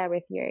be there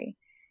with you.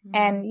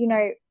 And, you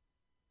know,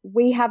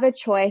 we have a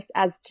choice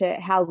as to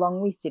how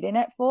long we sit in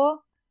it for,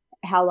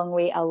 how long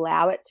we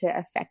allow it to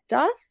affect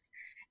us.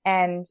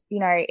 And, you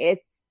know,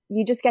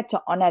 you just get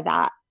to honor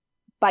that,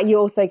 but you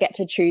also get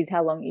to choose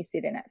how long you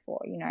sit in it for,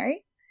 you know.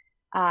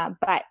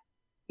 But,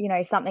 you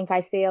know, something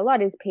I see a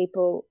lot is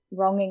people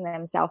wronging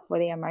themselves for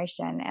the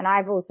emotion. And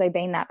I've also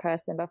been that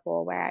person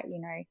before where, you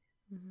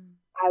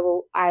know,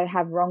 I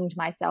have wronged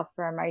myself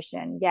for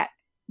emotion. Yet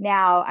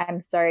now I'm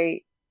so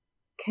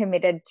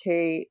committed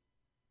to,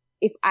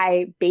 if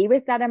I be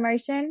with that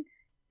emotion,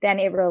 then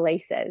it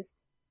releases.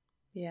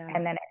 Yeah.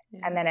 And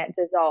then it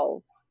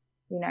dissolves,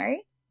 you know?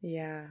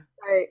 Yeah.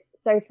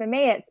 So for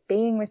me, it's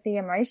being with the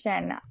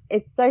emotion.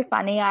 It's so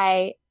funny.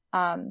 I,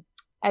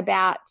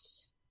 about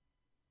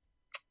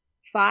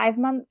 5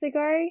 months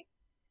ago,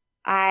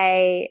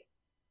 I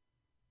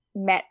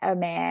met a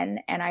man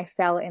and I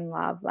fell in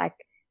love. Like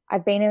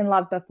I've been in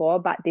love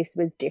before, but this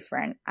was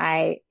different.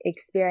 I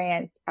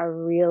experienced a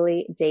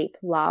really deep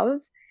love,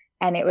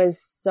 and it was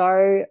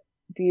so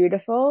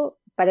beautiful,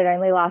 but it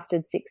only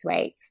lasted 6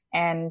 weeks.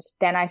 And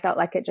then I felt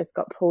like it just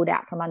got pulled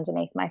out from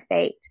underneath my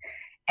feet.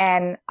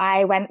 And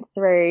I went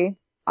through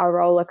a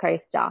roller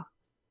coaster.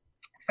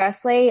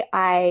 Firstly,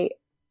 I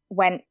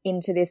went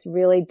into this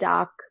really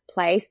dark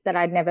place that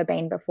I'd never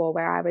been before,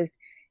 where I was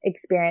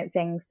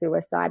experiencing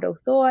suicidal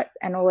thoughts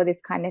and all of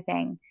this kind of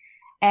thing.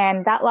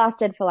 And that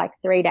lasted for like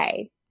 3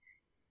 days.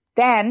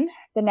 Then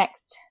the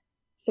next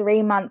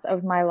 3 months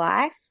of my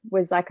life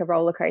was like a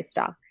roller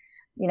coaster.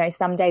 You know,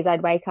 some days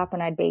I'd wake up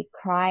and I'd be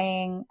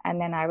crying, and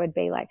then I would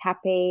be like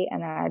happy,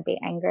 and then I'd be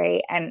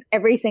angry, and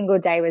every single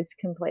day was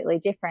completely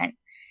different.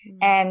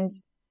 And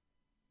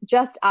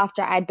just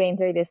after I'd been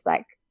through this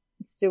like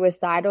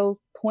suicidal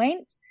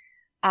point,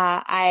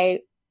 I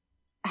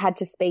had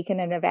to speak in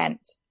an event,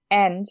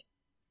 and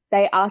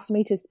they asked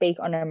me to speak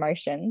on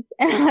emotions.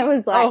 And I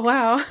was like, oh,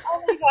 wow.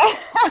 Oh my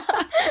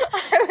God.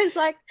 I was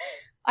like,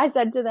 I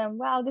said to them,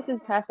 wow, this is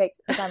perfect,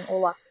 because I'm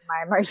all up in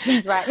my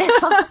emotions right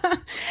now.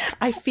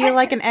 I feel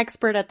like an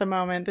expert at the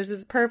moment. This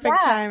is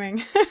perfect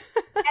timing.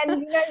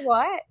 And you know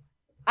what?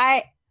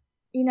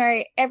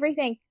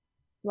 Everything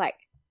like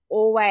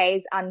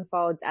always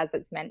unfolds as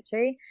it's meant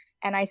to.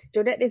 And I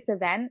stood at this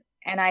event,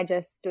 and I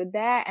just stood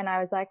there, and I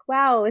was like,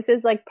 wow, this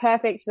is like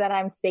perfect that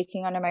I'm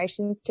speaking on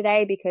emotions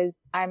today,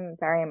 because I'm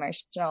very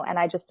emotional. And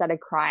I just started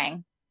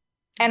crying.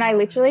 And I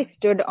literally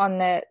stood on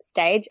the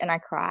stage and I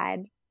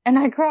cried. And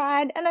I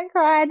cried and I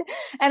cried,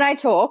 and I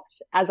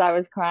talked as I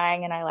was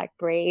crying, and I like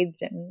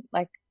breathed, and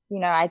like, you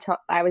know,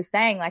 I was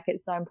saying like,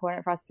 it's so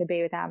important for us to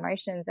be with our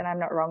emotions, and I'm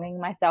not wronging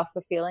myself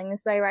for feeling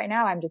this way right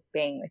now. I'm just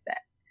being with it.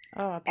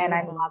 Oh, and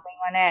I'm loving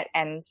on it,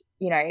 and,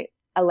 you know,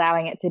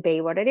 allowing it to be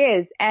what it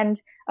is.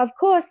 And of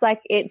course,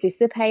 like it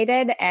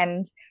dissipated,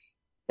 and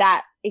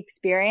that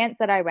experience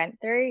that I went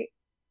through,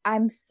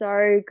 I'm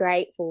so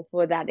grateful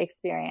for that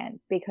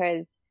experience,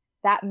 because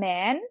that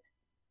man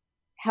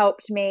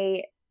helped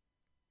me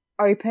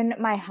open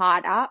my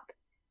heart up.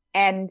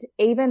 And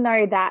even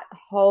though that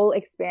whole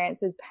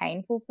experience was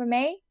painful for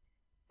me,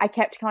 I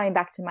kept coming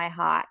back to my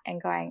heart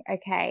and going,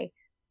 okay,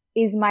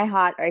 is my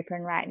heart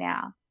open right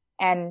now?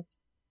 And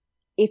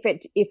if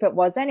it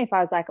wasn't, if I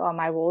was like, oh,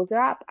 my walls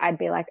are up, I'd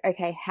be like,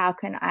 okay, how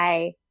can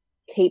I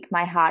keep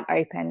my heart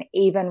open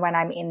even when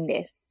I'm in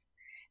this?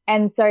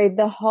 And so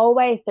the whole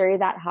way through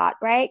that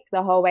heartbreak,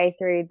 the whole way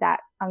through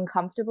that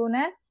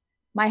uncomfortableness,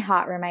 my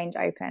heart remained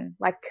open,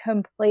 like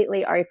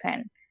completely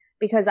open,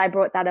 because I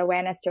brought that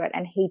awareness to it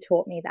and he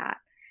taught me that.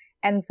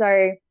 And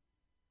so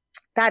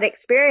that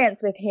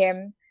experience with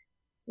him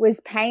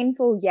was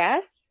painful,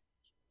 yes,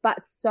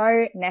 but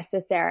so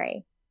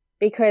necessary,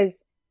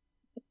 because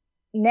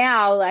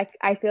now, like,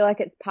 I feel like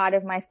it's part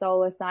of my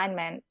soul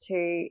assignment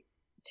to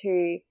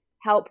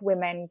help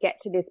women get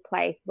to this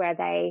place where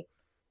they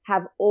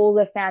have all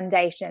the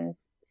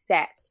foundations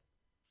set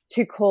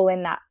to call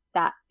in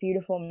that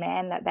beautiful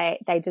man that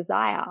they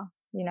desire,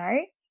 you know?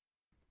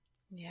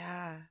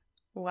 Yeah.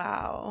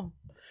 Wow.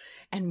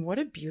 And what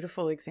a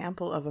beautiful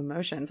example of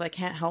emotions. I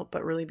can't help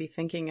but really be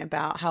thinking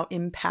about how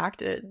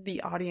impacted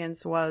the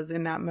audience was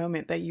in that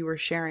moment that you were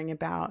sharing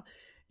about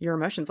your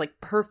emotions. Like,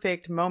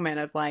 perfect moment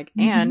of like,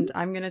 and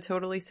I'm going to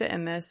totally sit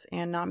in this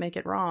and not make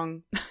it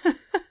wrong.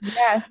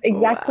 Yes,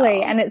 exactly.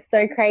 Wow. And it's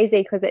so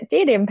crazy because it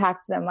did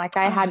impact them. Like,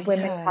 I had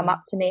women come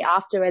up to me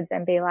afterwards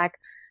and be like,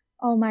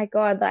 oh my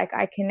God, like,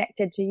 I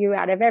connected to you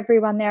out of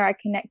everyone there. I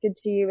connected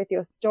to you with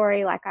your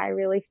story. Like, I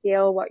really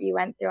feel what you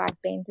went through.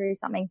 I've been through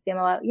something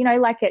similar, you know,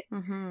 like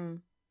it's,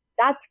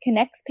 that's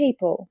connects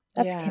people.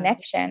 That's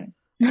connection.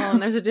 Well,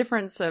 and there's a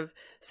difference of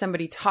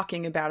somebody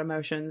talking about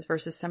emotions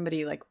versus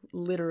somebody like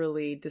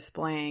literally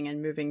displaying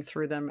and moving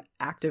through them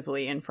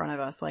actively in front of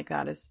us. Like,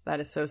 that is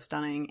so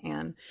stunning.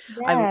 And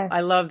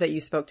I love that you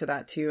spoke to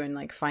that too. And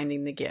like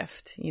finding the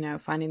gift, you know,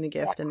 finding the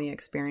gift in the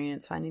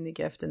experience, finding the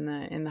gift in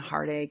the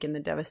heartache and the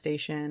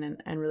devastation,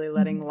 and really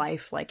letting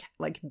life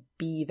like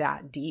be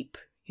that deep,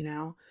 you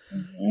know?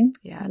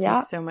 Yeah. It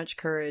takes so much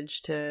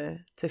courage to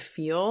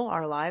feel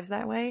our lives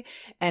that way.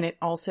 And it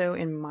also,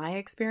 in my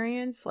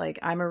experience, like,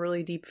 I'm a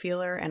really deep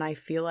feeler, and I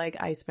feel like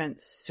I spent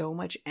so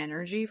much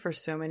energy for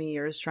so many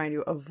years trying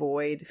to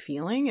avoid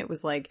feeling. It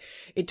was like,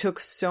 it took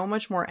so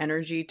much more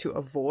energy to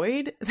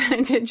avoid than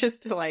it did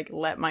just to like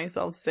let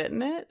myself sit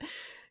in it.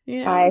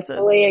 You know, I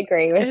fully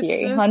agree with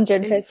you,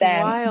 100%. It's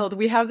wild.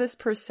 We have this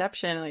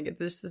perception, like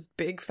this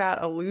big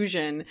fat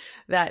illusion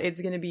that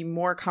it's going to be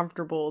more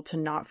comfortable to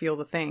not feel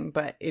the thing.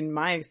 But in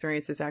my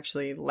experience, it's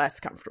actually less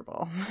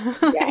comfortable.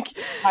 Yeah,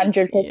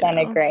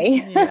 100%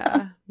 agree.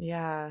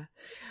 Yeah.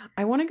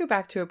 I want to go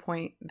back to a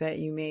point that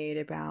you made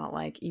about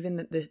like even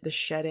the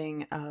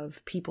shedding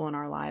of people in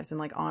our lives and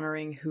like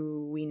honoring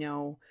who we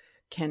know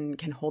can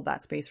hold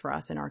that space for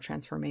us in our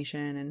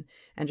transformation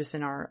and just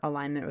in our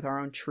alignment with our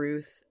own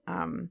truth.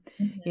 You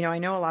know, I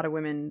know a lot of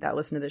women that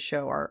listen to this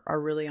show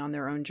are really on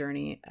their own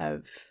journey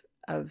of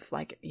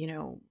like, you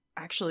know,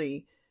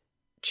 actually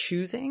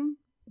choosing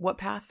what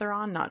path they're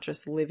on, not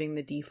just living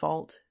the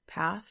default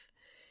path.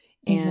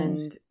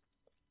 And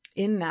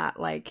in that,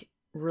 like,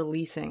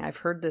 releasing, I've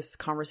heard this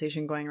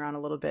conversation going around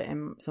a little bit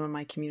in some of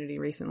my community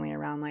recently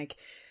around like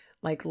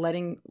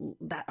letting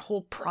that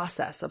whole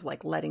process of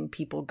like letting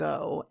people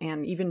go,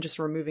 and even just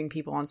removing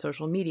people on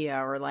social media,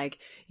 or like,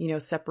 you know,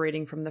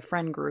 separating from the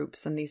friend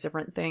groups and these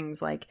different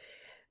things. Like,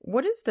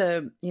 what is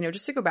the, you know,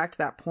 just to go back to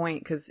that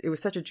point, because it was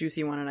such a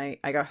juicy one, and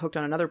I got hooked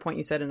on another point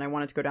you said, and I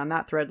wanted to go down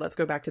that thread. Let's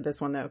go back to this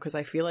one though, because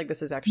I feel like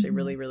this is actually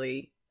really,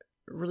 really,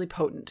 really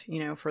potent, you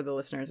know, for the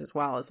listeners as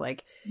well. Is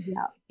like,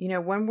 you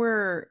know,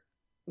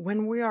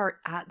 when we are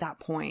at that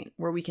point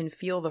where we can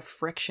feel the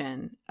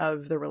friction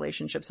of the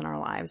relationships in our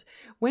lives,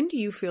 when do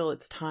you feel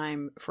it's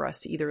time for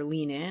us to either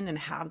lean in and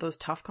have those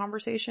tough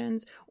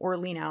conversations, or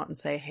lean out and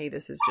say, hey,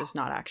 this is just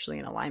not actually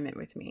in alignment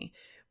with me?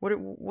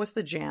 What's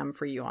the jam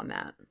for you on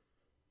that?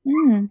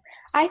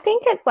 I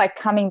think it's like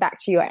coming back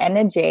to your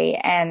energy.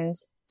 And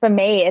for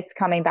me, it's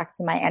coming back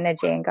to my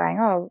energy and going,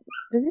 oh,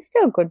 does this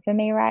feel good for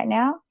me right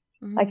now?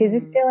 Like, is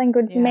this feeling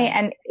good for me?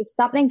 And if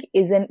something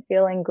isn't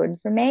feeling good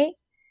for me,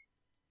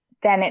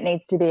 then it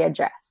needs to be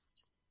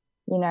addressed,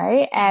 you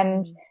know?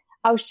 And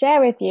I'll share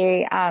with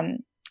you, I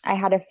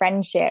had a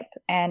friendship,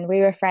 and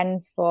we were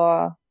friends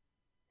for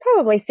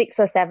probably 6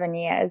 or 7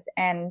 years.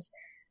 And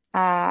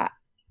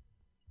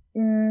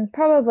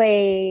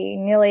probably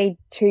nearly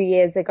 2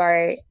 years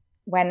ago,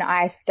 when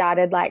I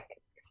started like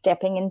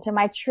stepping into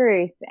my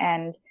truth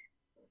and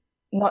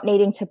not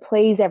needing to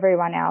please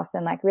everyone else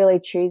and like really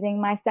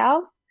choosing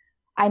myself,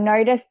 I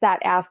noticed that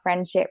our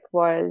friendship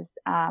was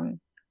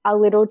a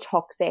little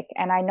toxic.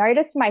 And I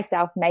noticed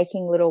myself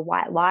making little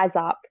white lies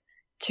up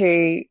to,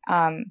 you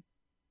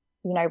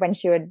know, when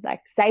she would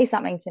like say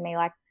something to me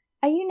like,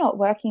 are you not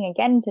working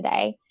again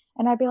today?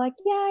 And I'd be like,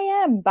 yeah,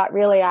 I am. But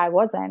really I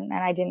wasn't. And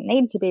I didn't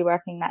need to be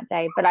working that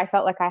day. But I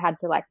felt like I had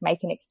to like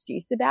make an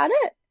excuse about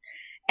it.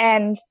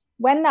 And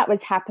when that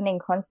was happening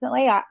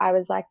constantly, I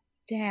was like,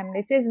 damn,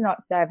 this is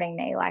not serving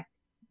me. Like,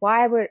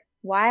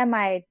 why am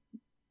I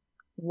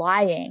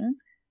lying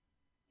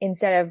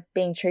instead of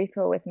being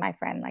truthful with my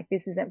friend? Like,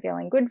 this isn't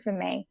feeling good for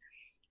me.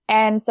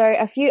 And so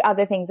a few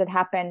other things had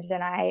happened,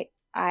 and I,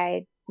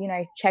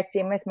 checked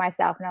in with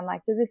myself, and I'm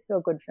like, does this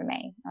feel good for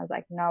me? I was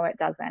like, no, it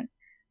doesn't.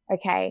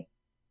 Okay.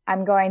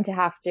 I'm going to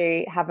have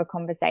a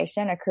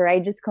conversation, a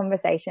courageous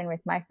conversation with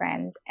my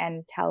friend,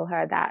 and tell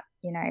her that,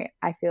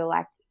 I feel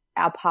like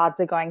our paths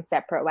are going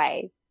separate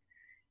ways.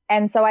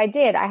 And so I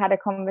did. I had a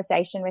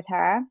conversation with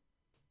her,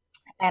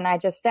 and I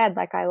just said,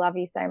 like, I love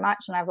you so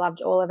much, and I've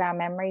loved all of our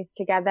memories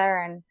together,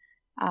 and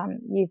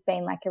you've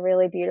been like a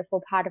really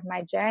beautiful part of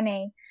my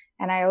journey.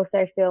 And I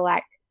also feel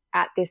like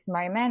at this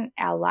moment,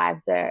 our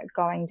lives are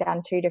going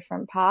down two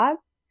different paths.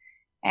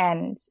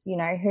 And,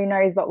 who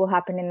knows what will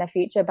happen in the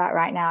future, but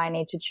right now I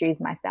need to choose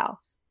myself.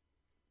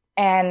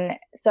 And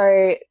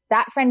so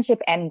that friendship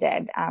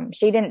ended.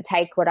 She didn't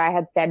take what I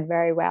had said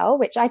very well,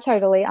 which I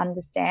totally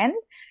understand.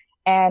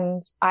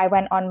 And I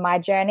went on my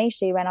journey.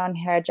 She went on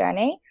her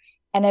journey.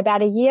 And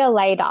about a year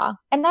later,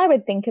 and I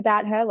would think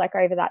about her like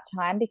over that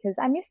time because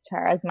I missed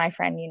her as my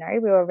friend, we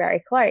were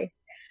very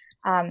close.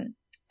 And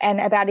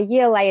about a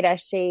year later,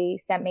 she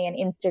sent me an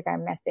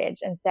Instagram message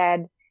and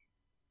said,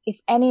 if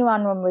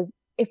anyone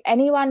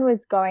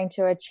was going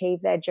to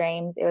achieve their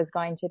dreams, it was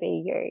going to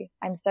be you.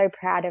 I'm so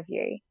proud of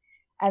you.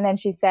 And then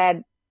she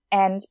said,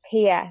 and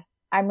P.S.,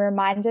 I'm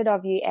reminded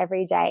of you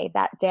every day,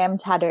 that damn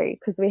tattoo,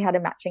 because we had a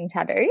matching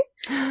tattoo.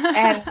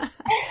 And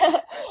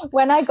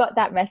when I got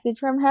that message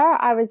from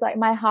her, I was like,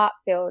 my heart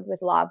filled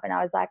with love. And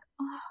I was like,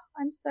 oh,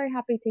 I'm so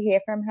happy to hear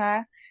from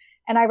her.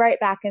 And I wrote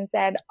back and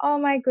said, oh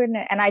my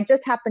goodness. And I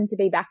just happened to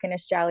be back in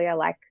Australia,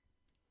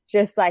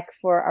 just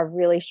for a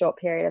really short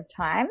period of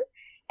time.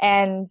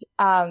 And,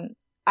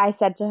 I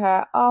said to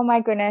her, oh my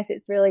goodness,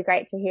 it's really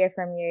great to hear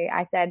from you.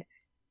 I said,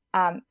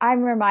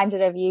 I'm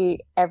reminded of you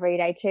every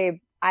day too.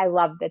 I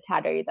love the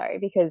tattoo though,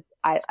 because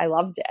I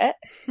loved it.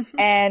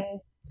 And,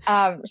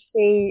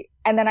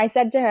 and then I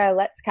said to her,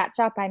 let's catch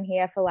up. I'm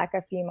here for like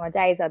a few more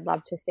days. I'd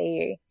love to see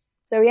you.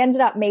 So we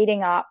ended up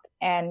meeting up,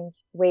 and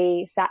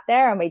we sat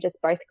there and we just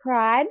both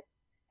cried,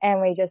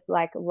 and we just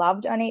like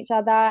loved on each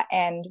other,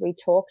 and we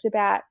talked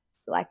about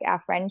like our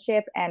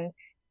friendship. And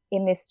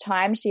in this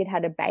time she had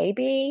had a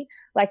baby,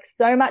 like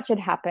so much had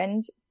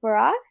happened for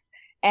us.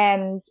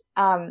 And,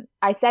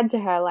 I said to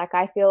her, like,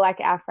 I feel like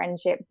our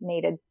friendship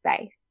needed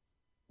space,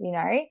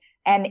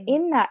 and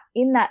in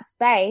that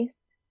space,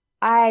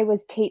 I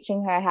was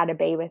teaching her how to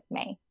be with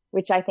me,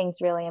 which I think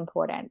is really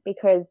important,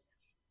 because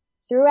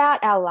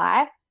throughout our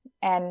lives,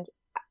 and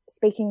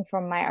speaking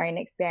from my own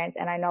experience,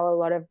 and I know a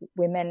lot of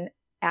women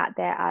out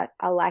there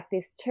are like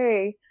this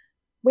too,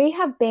 we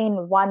have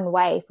been one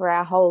way for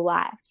our whole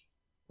life.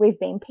 We've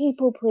been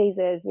people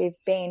pleasers. We've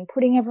been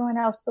putting everyone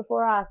else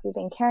before us. We've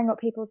been caring what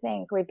people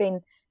think. We've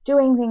been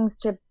doing things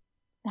to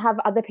have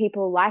other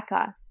people like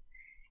us.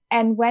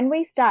 And when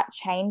we start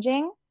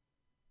changing,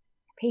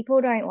 people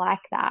don't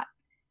like that.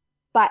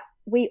 But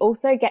we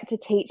also get to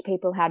teach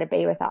people how to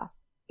be with us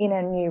in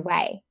a new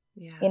way,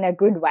 in a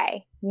good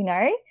way,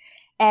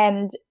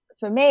 And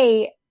for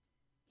me,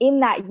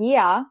 in that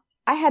year,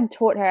 I had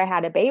taught her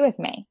how to be with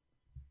me,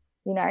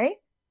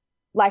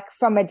 like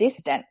from a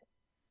distance.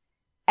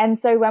 And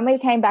so when we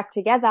came back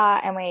together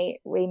and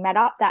we met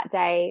up that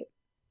day,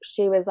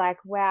 she was like,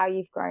 wow,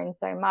 you've grown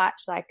so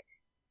much. Like,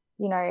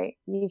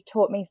 you've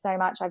taught me so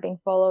much. I've been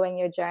following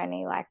your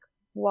journey. Like,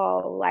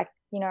 whoa, like,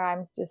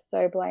 I'm just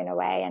so blown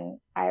away. And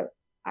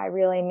I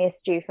really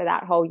missed you for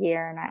that whole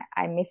year. And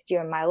I missed you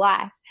in my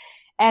life.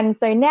 And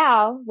so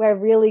now we're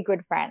really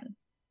good friends,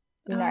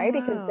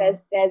 because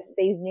there's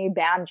these new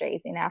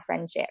boundaries in our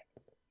friendship.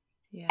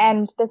 Yeah.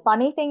 And the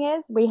funny thing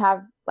is, we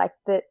have like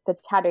the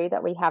tattoo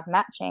that we have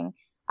matching.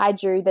 I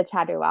drew the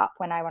tattoo up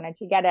when I wanted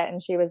to get it,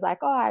 and she was like,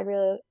 oh, I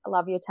really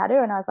love your tattoo.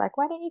 And I was like,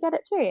 why don't you get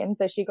it too? And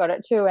so she got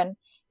it too. And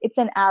it's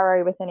an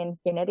arrow with an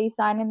infinity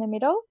sign in the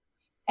middle.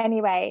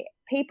 Anyway,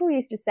 people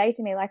used to say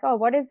to me like, oh,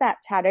 what does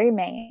that tattoo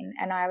mean?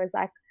 And I was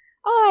like,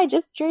 oh, I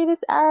just drew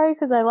this arrow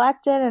because I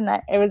liked it. And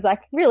it was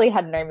like really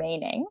had no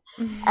meaning.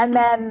 And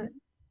then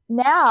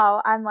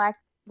now I'm like,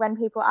 when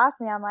people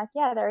ask me, I'm like,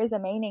 yeah, there is a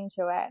meaning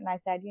to it. And I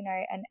said,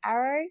 an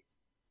arrow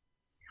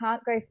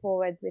can't go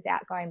forwards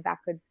without going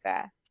backwards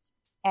first.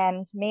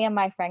 And me and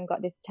my friend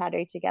got this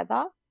tattoo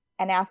together,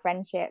 and our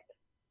friendship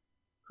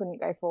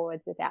couldn't go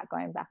forwards without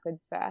going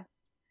backwards first.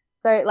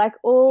 So like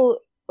all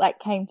like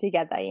came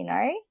together,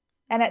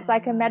 and it's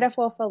like a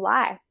metaphor for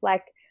life.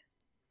 Like,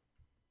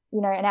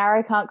 an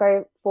arrow can't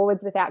go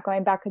forwards without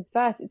going backwards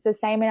first. It's the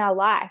same in our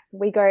life.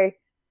 We go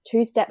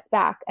 2 steps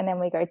back, and then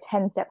we go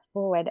 10 steps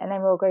forward, and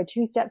then we'll go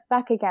 2 steps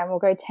back again. We'll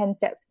go 10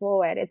 steps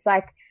forward. It's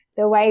like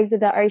the waves of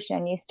the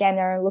ocean. You stand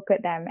there and look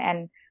at them,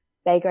 and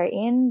they go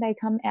in, they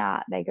come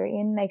out, they go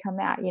in, they come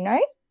out,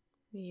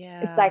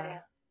 Yeah. It's like,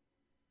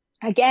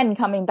 again,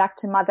 coming back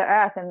to Mother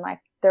Earth and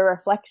like the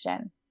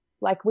reflection,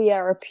 like we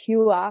are a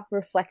pure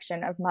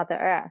reflection of Mother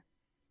Earth.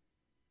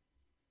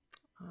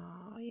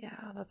 Oh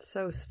yeah. That's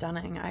so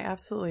stunning. I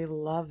absolutely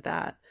love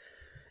that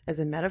as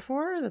a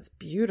metaphor. That's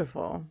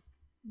beautiful.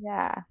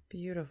 Yeah.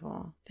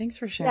 Beautiful. Thanks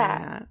for sharing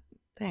that.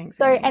 Thanks.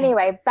 So Amy.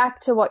 anyway, back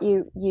to what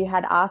you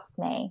had asked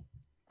me.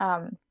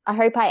 I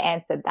hope I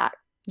answered that.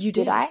 You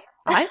did. Did I?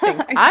 I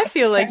think I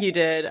feel like you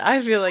did.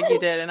 I feel like you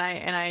did, and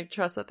I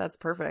trust that that's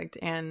perfect.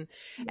 And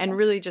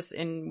really, just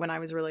when I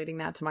was relating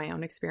that to my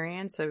own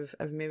experience of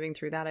moving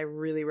through that, I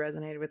really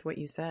resonated with what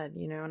you said.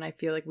 You know, and I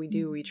feel like we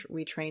do.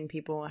 We train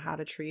people how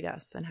to treat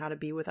us and how to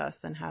be with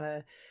us and how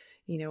to,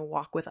 you know,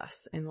 walk with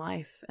us in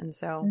life. And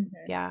so,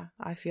 yeah,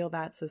 I feel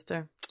that,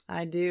 sister.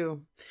 I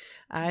do.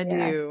 I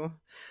do.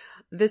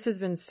 This has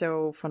been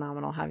so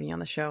phenomenal having you on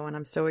the show, and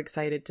I'm so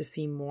excited to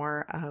see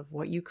more of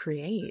what you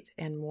create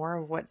and more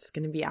of what's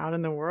going to be out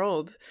in the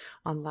world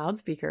on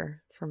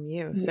loudspeaker from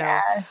you.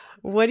 So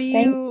what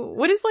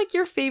is like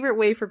your favorite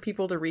way for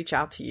people to reach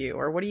out to you,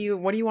 or what do you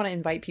want to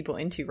invite people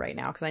into right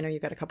now? Because I know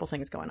you've got a couple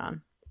things going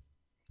on.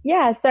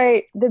 Yeah, so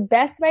the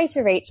best way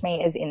to reach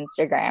me is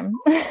Instagram.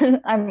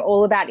 I'm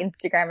all about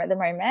Instagram at the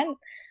moment.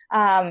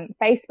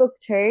 Facebook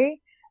too.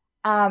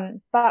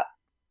 But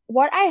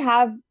what I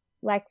have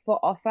like for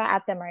offer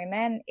at the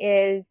moment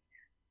is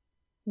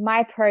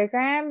my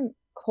program,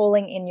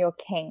 Calling in Your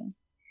King,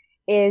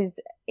 is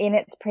in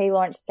its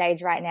pre-launch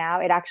stage right now.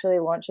 It actually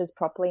launches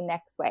properly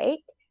next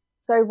week.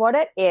 So what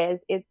it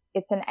is,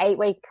 it's an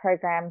 8-week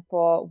program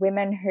for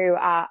women who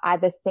are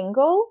either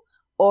single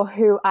or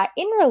who are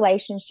in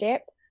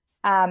relationship,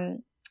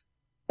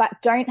 but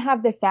don't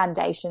have the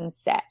foundation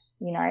set,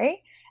 you know?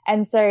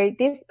 And so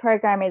this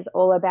program is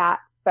all about,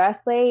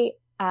 firstly,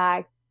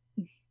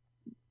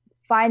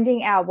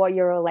 finding out what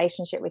your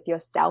relationship with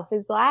yourself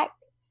is like.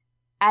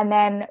 And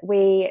then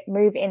we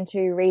move into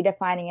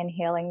redefining and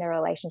healing the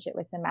relationship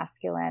with the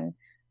masculine,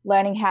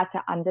 learning how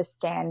to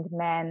understand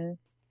men,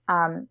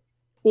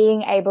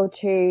 being able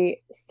to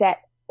set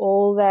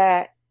all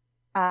the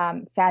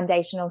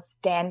foundational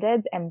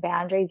standards and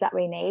boundaries that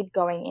we need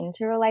going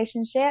into a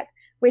relationship,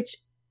 which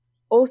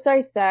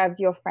also serves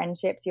your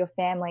friendships, your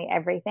family,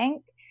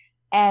 everything.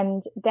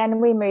 And then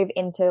we move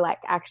into like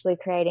actually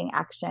creating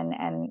action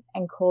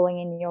and calling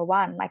in your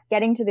one, like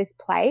getting to this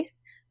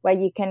place where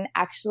you can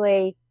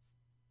actually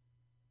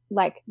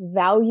like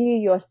value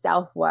your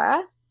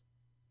self-worth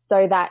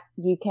so that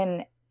you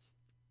can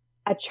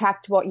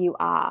attract what you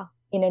are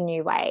in a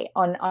new way,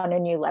 on a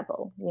new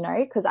level, you know,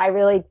 because I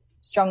really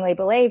strongly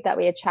believe that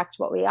we attract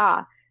what we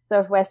are.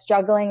 So if we're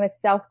struggling with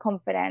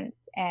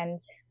self-confidence and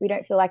we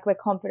don't feel like we're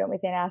confident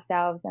within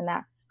ourselves and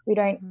that we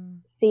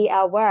don't see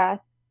our worth,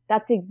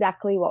 that's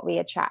exactly what we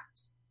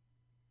attract,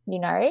 you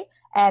know?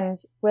 And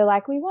we're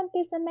like, we want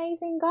this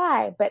amazing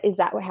guy, but is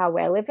that how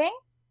we're living?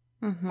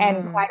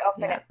 And quite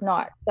often it's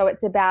not. So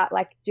it's about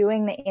like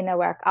doing the inner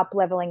work,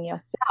 up-leveling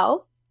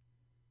yourself,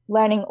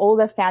 learning all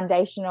the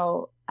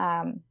foundational,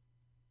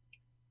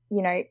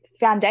 you know,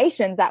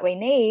 foundations that we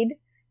need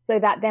so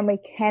that then we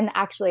can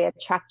actually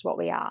attract what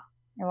we are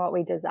and what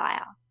we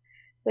desire.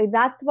 So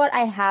that's what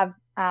I have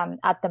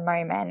at the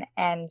moment.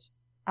 And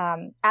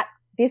at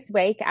this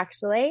week,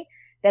 actually,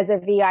 there's a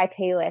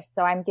VIP list.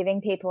 So I'm giving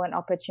people an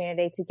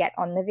opportunity to get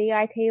on the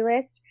VIP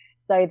list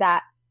so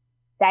that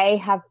they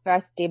have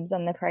first dibs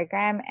on the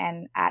program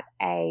and at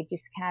a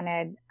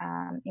discounted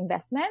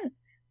investment.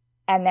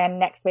 And then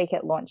next week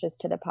it launches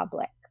to the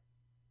public.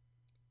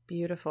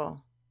 Beautiful.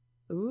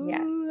 Ooh,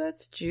 yes.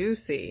 That's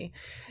juicy.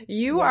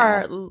 You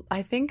are,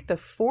 I think, the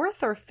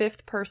 4th or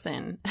 5th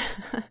person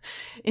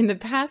in the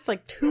past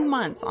like 2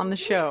 months on the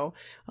show.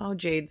 Oh,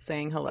 Jade's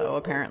saying hello,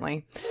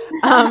 apparently.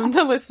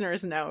 The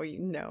listeners know, you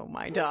know,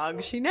 my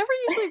dog. She never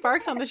usually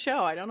barks on the show.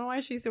 I don't know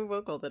why she's so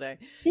vocal today.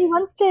 She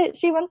wants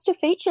to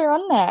feature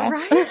on there.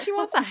 Right? She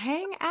wants to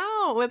hang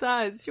out with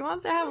us. She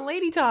wants to have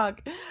lady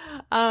talk.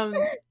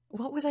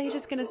 What was I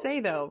just going to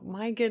say, though?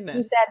 My goodness.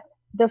 You said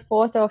the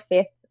 4th or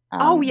 5th.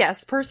 Oh,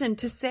 yes. Person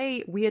to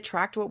say we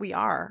attract what we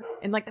are.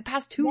 In like the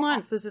past 2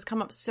 months, this has come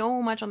up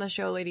so much on the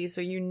show, ladies. So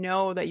you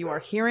know that you are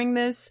hearing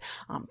this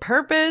on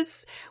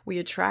purpose. We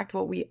attract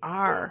what we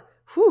are.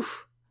 Whew.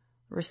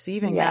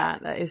 Receiving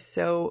that. That is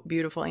so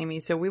beautiful, Amy.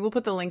 So we will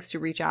put the links to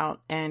reach out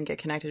and get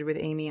connected with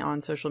Amy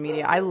on social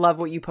media. I love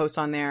what you post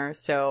on there.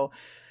 So,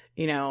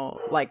 you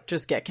know, like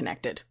just get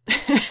connected.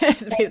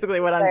 It's basically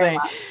what I'm saying.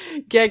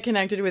 Get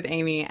connected with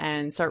Amy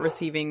and start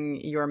receiving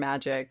your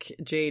magic.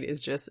 Jade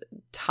is just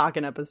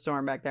talking up a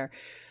storm back there.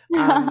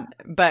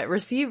 But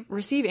receive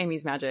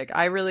Amy's magic.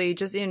 I really,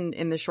 just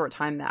in the short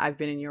time that I've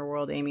been in your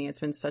world, Amy, it's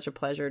been such a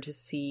pleasure to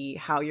see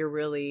how you're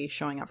really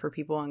showing up for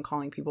people and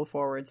calling people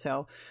forward.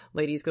 So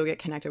ladies, go get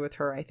connected with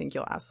her. I think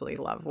you'll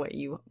absolutely love what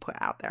you put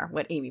out there,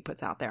 what Amy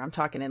puts out there. I'm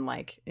talking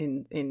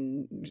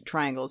in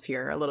triangles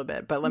here a little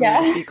bit, but let me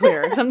just be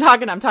clear, because I'm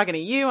talking to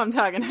you, I'm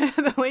talking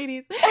to the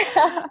ladies.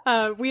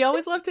 We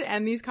always love to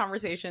end these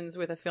conversations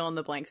with a fill in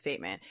the blank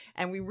statement.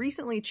 And we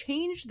recently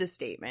changed the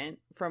statement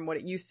from what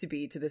it used to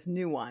be to this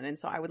new one. And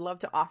so I would love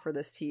to offer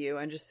this to you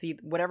and just see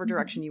whatever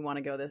direction you want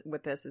to go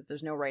with this.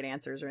 There's no right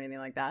answers or anything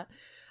like that.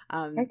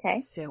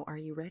 Okay. So are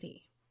you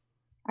ready?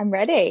 I'm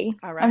ready.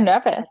 All right. I'm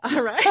nervous.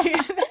 All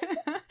right.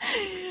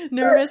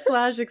 Nervous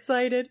 /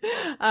 excited.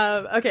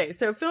 Okay.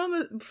 So fill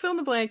in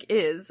the blank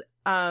is,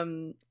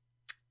 an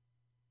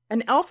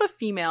alpha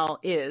female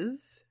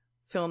is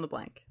fill in the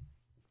blank.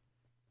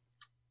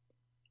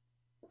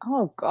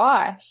 Oh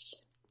gosh.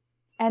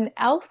 An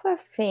alpha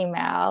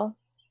female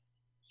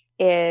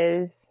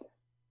is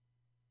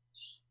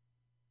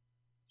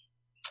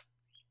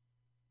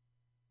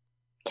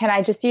Can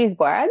I just use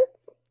words?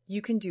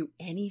 You can do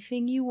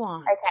anything you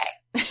want.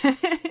 Okay.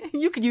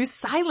 You could use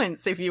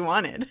silence if you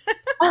wanted.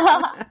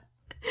 I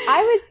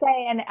would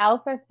say an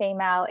alpha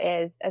female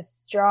is a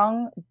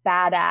strong,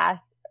 badass,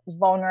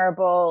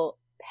 vulnerable,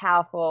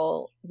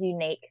 powerful,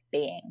 unique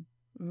being.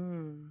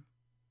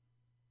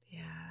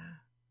 Yeah.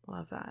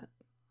 Love that.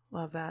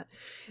 Love that.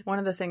 One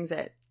of the things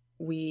that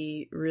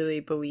we really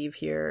believe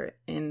here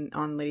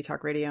on Lady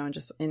Talk Radio and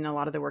just in a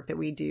lot of the work that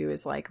we do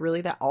is like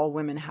really that all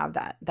women have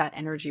that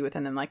energy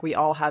within them. Like we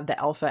all have the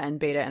alpha and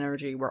beta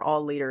energy. We're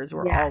all leaders.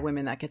 We're all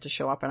women that get to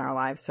show up in our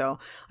lives. So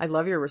I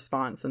love your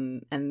response,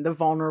 and the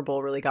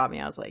vulnerable really got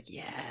me. I was like,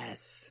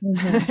 yes,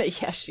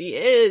 yes, she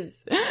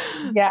is.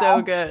 Yeah.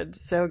 So good.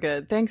 So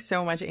good. Thanks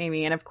so much,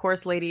 Amy. And of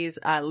course, ladies,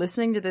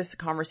 listening to this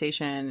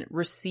conversation,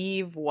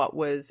 receive what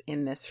was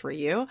in this for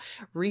you.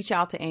 Reach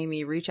out to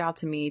Amy, reach out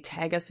to me,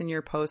 tag us in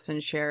your posts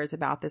and shares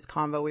about this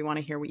convo. We want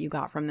to hear what you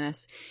got from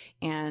this.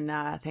 And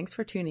thanks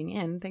for tuning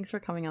in. Thanks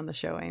for coming on the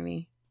show,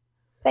 Amy.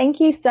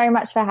 Thank you so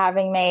much for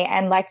having me.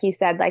 And like you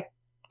said, like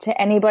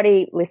to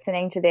anybody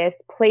listening to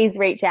this, please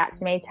reach out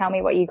to me. Tell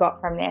me what you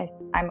got from this.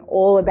 I'm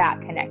all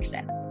about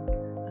connection.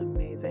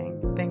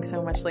 Amazing. Thanks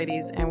so much,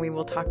 ladies. And we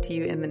will talk to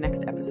you in the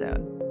next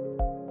episode.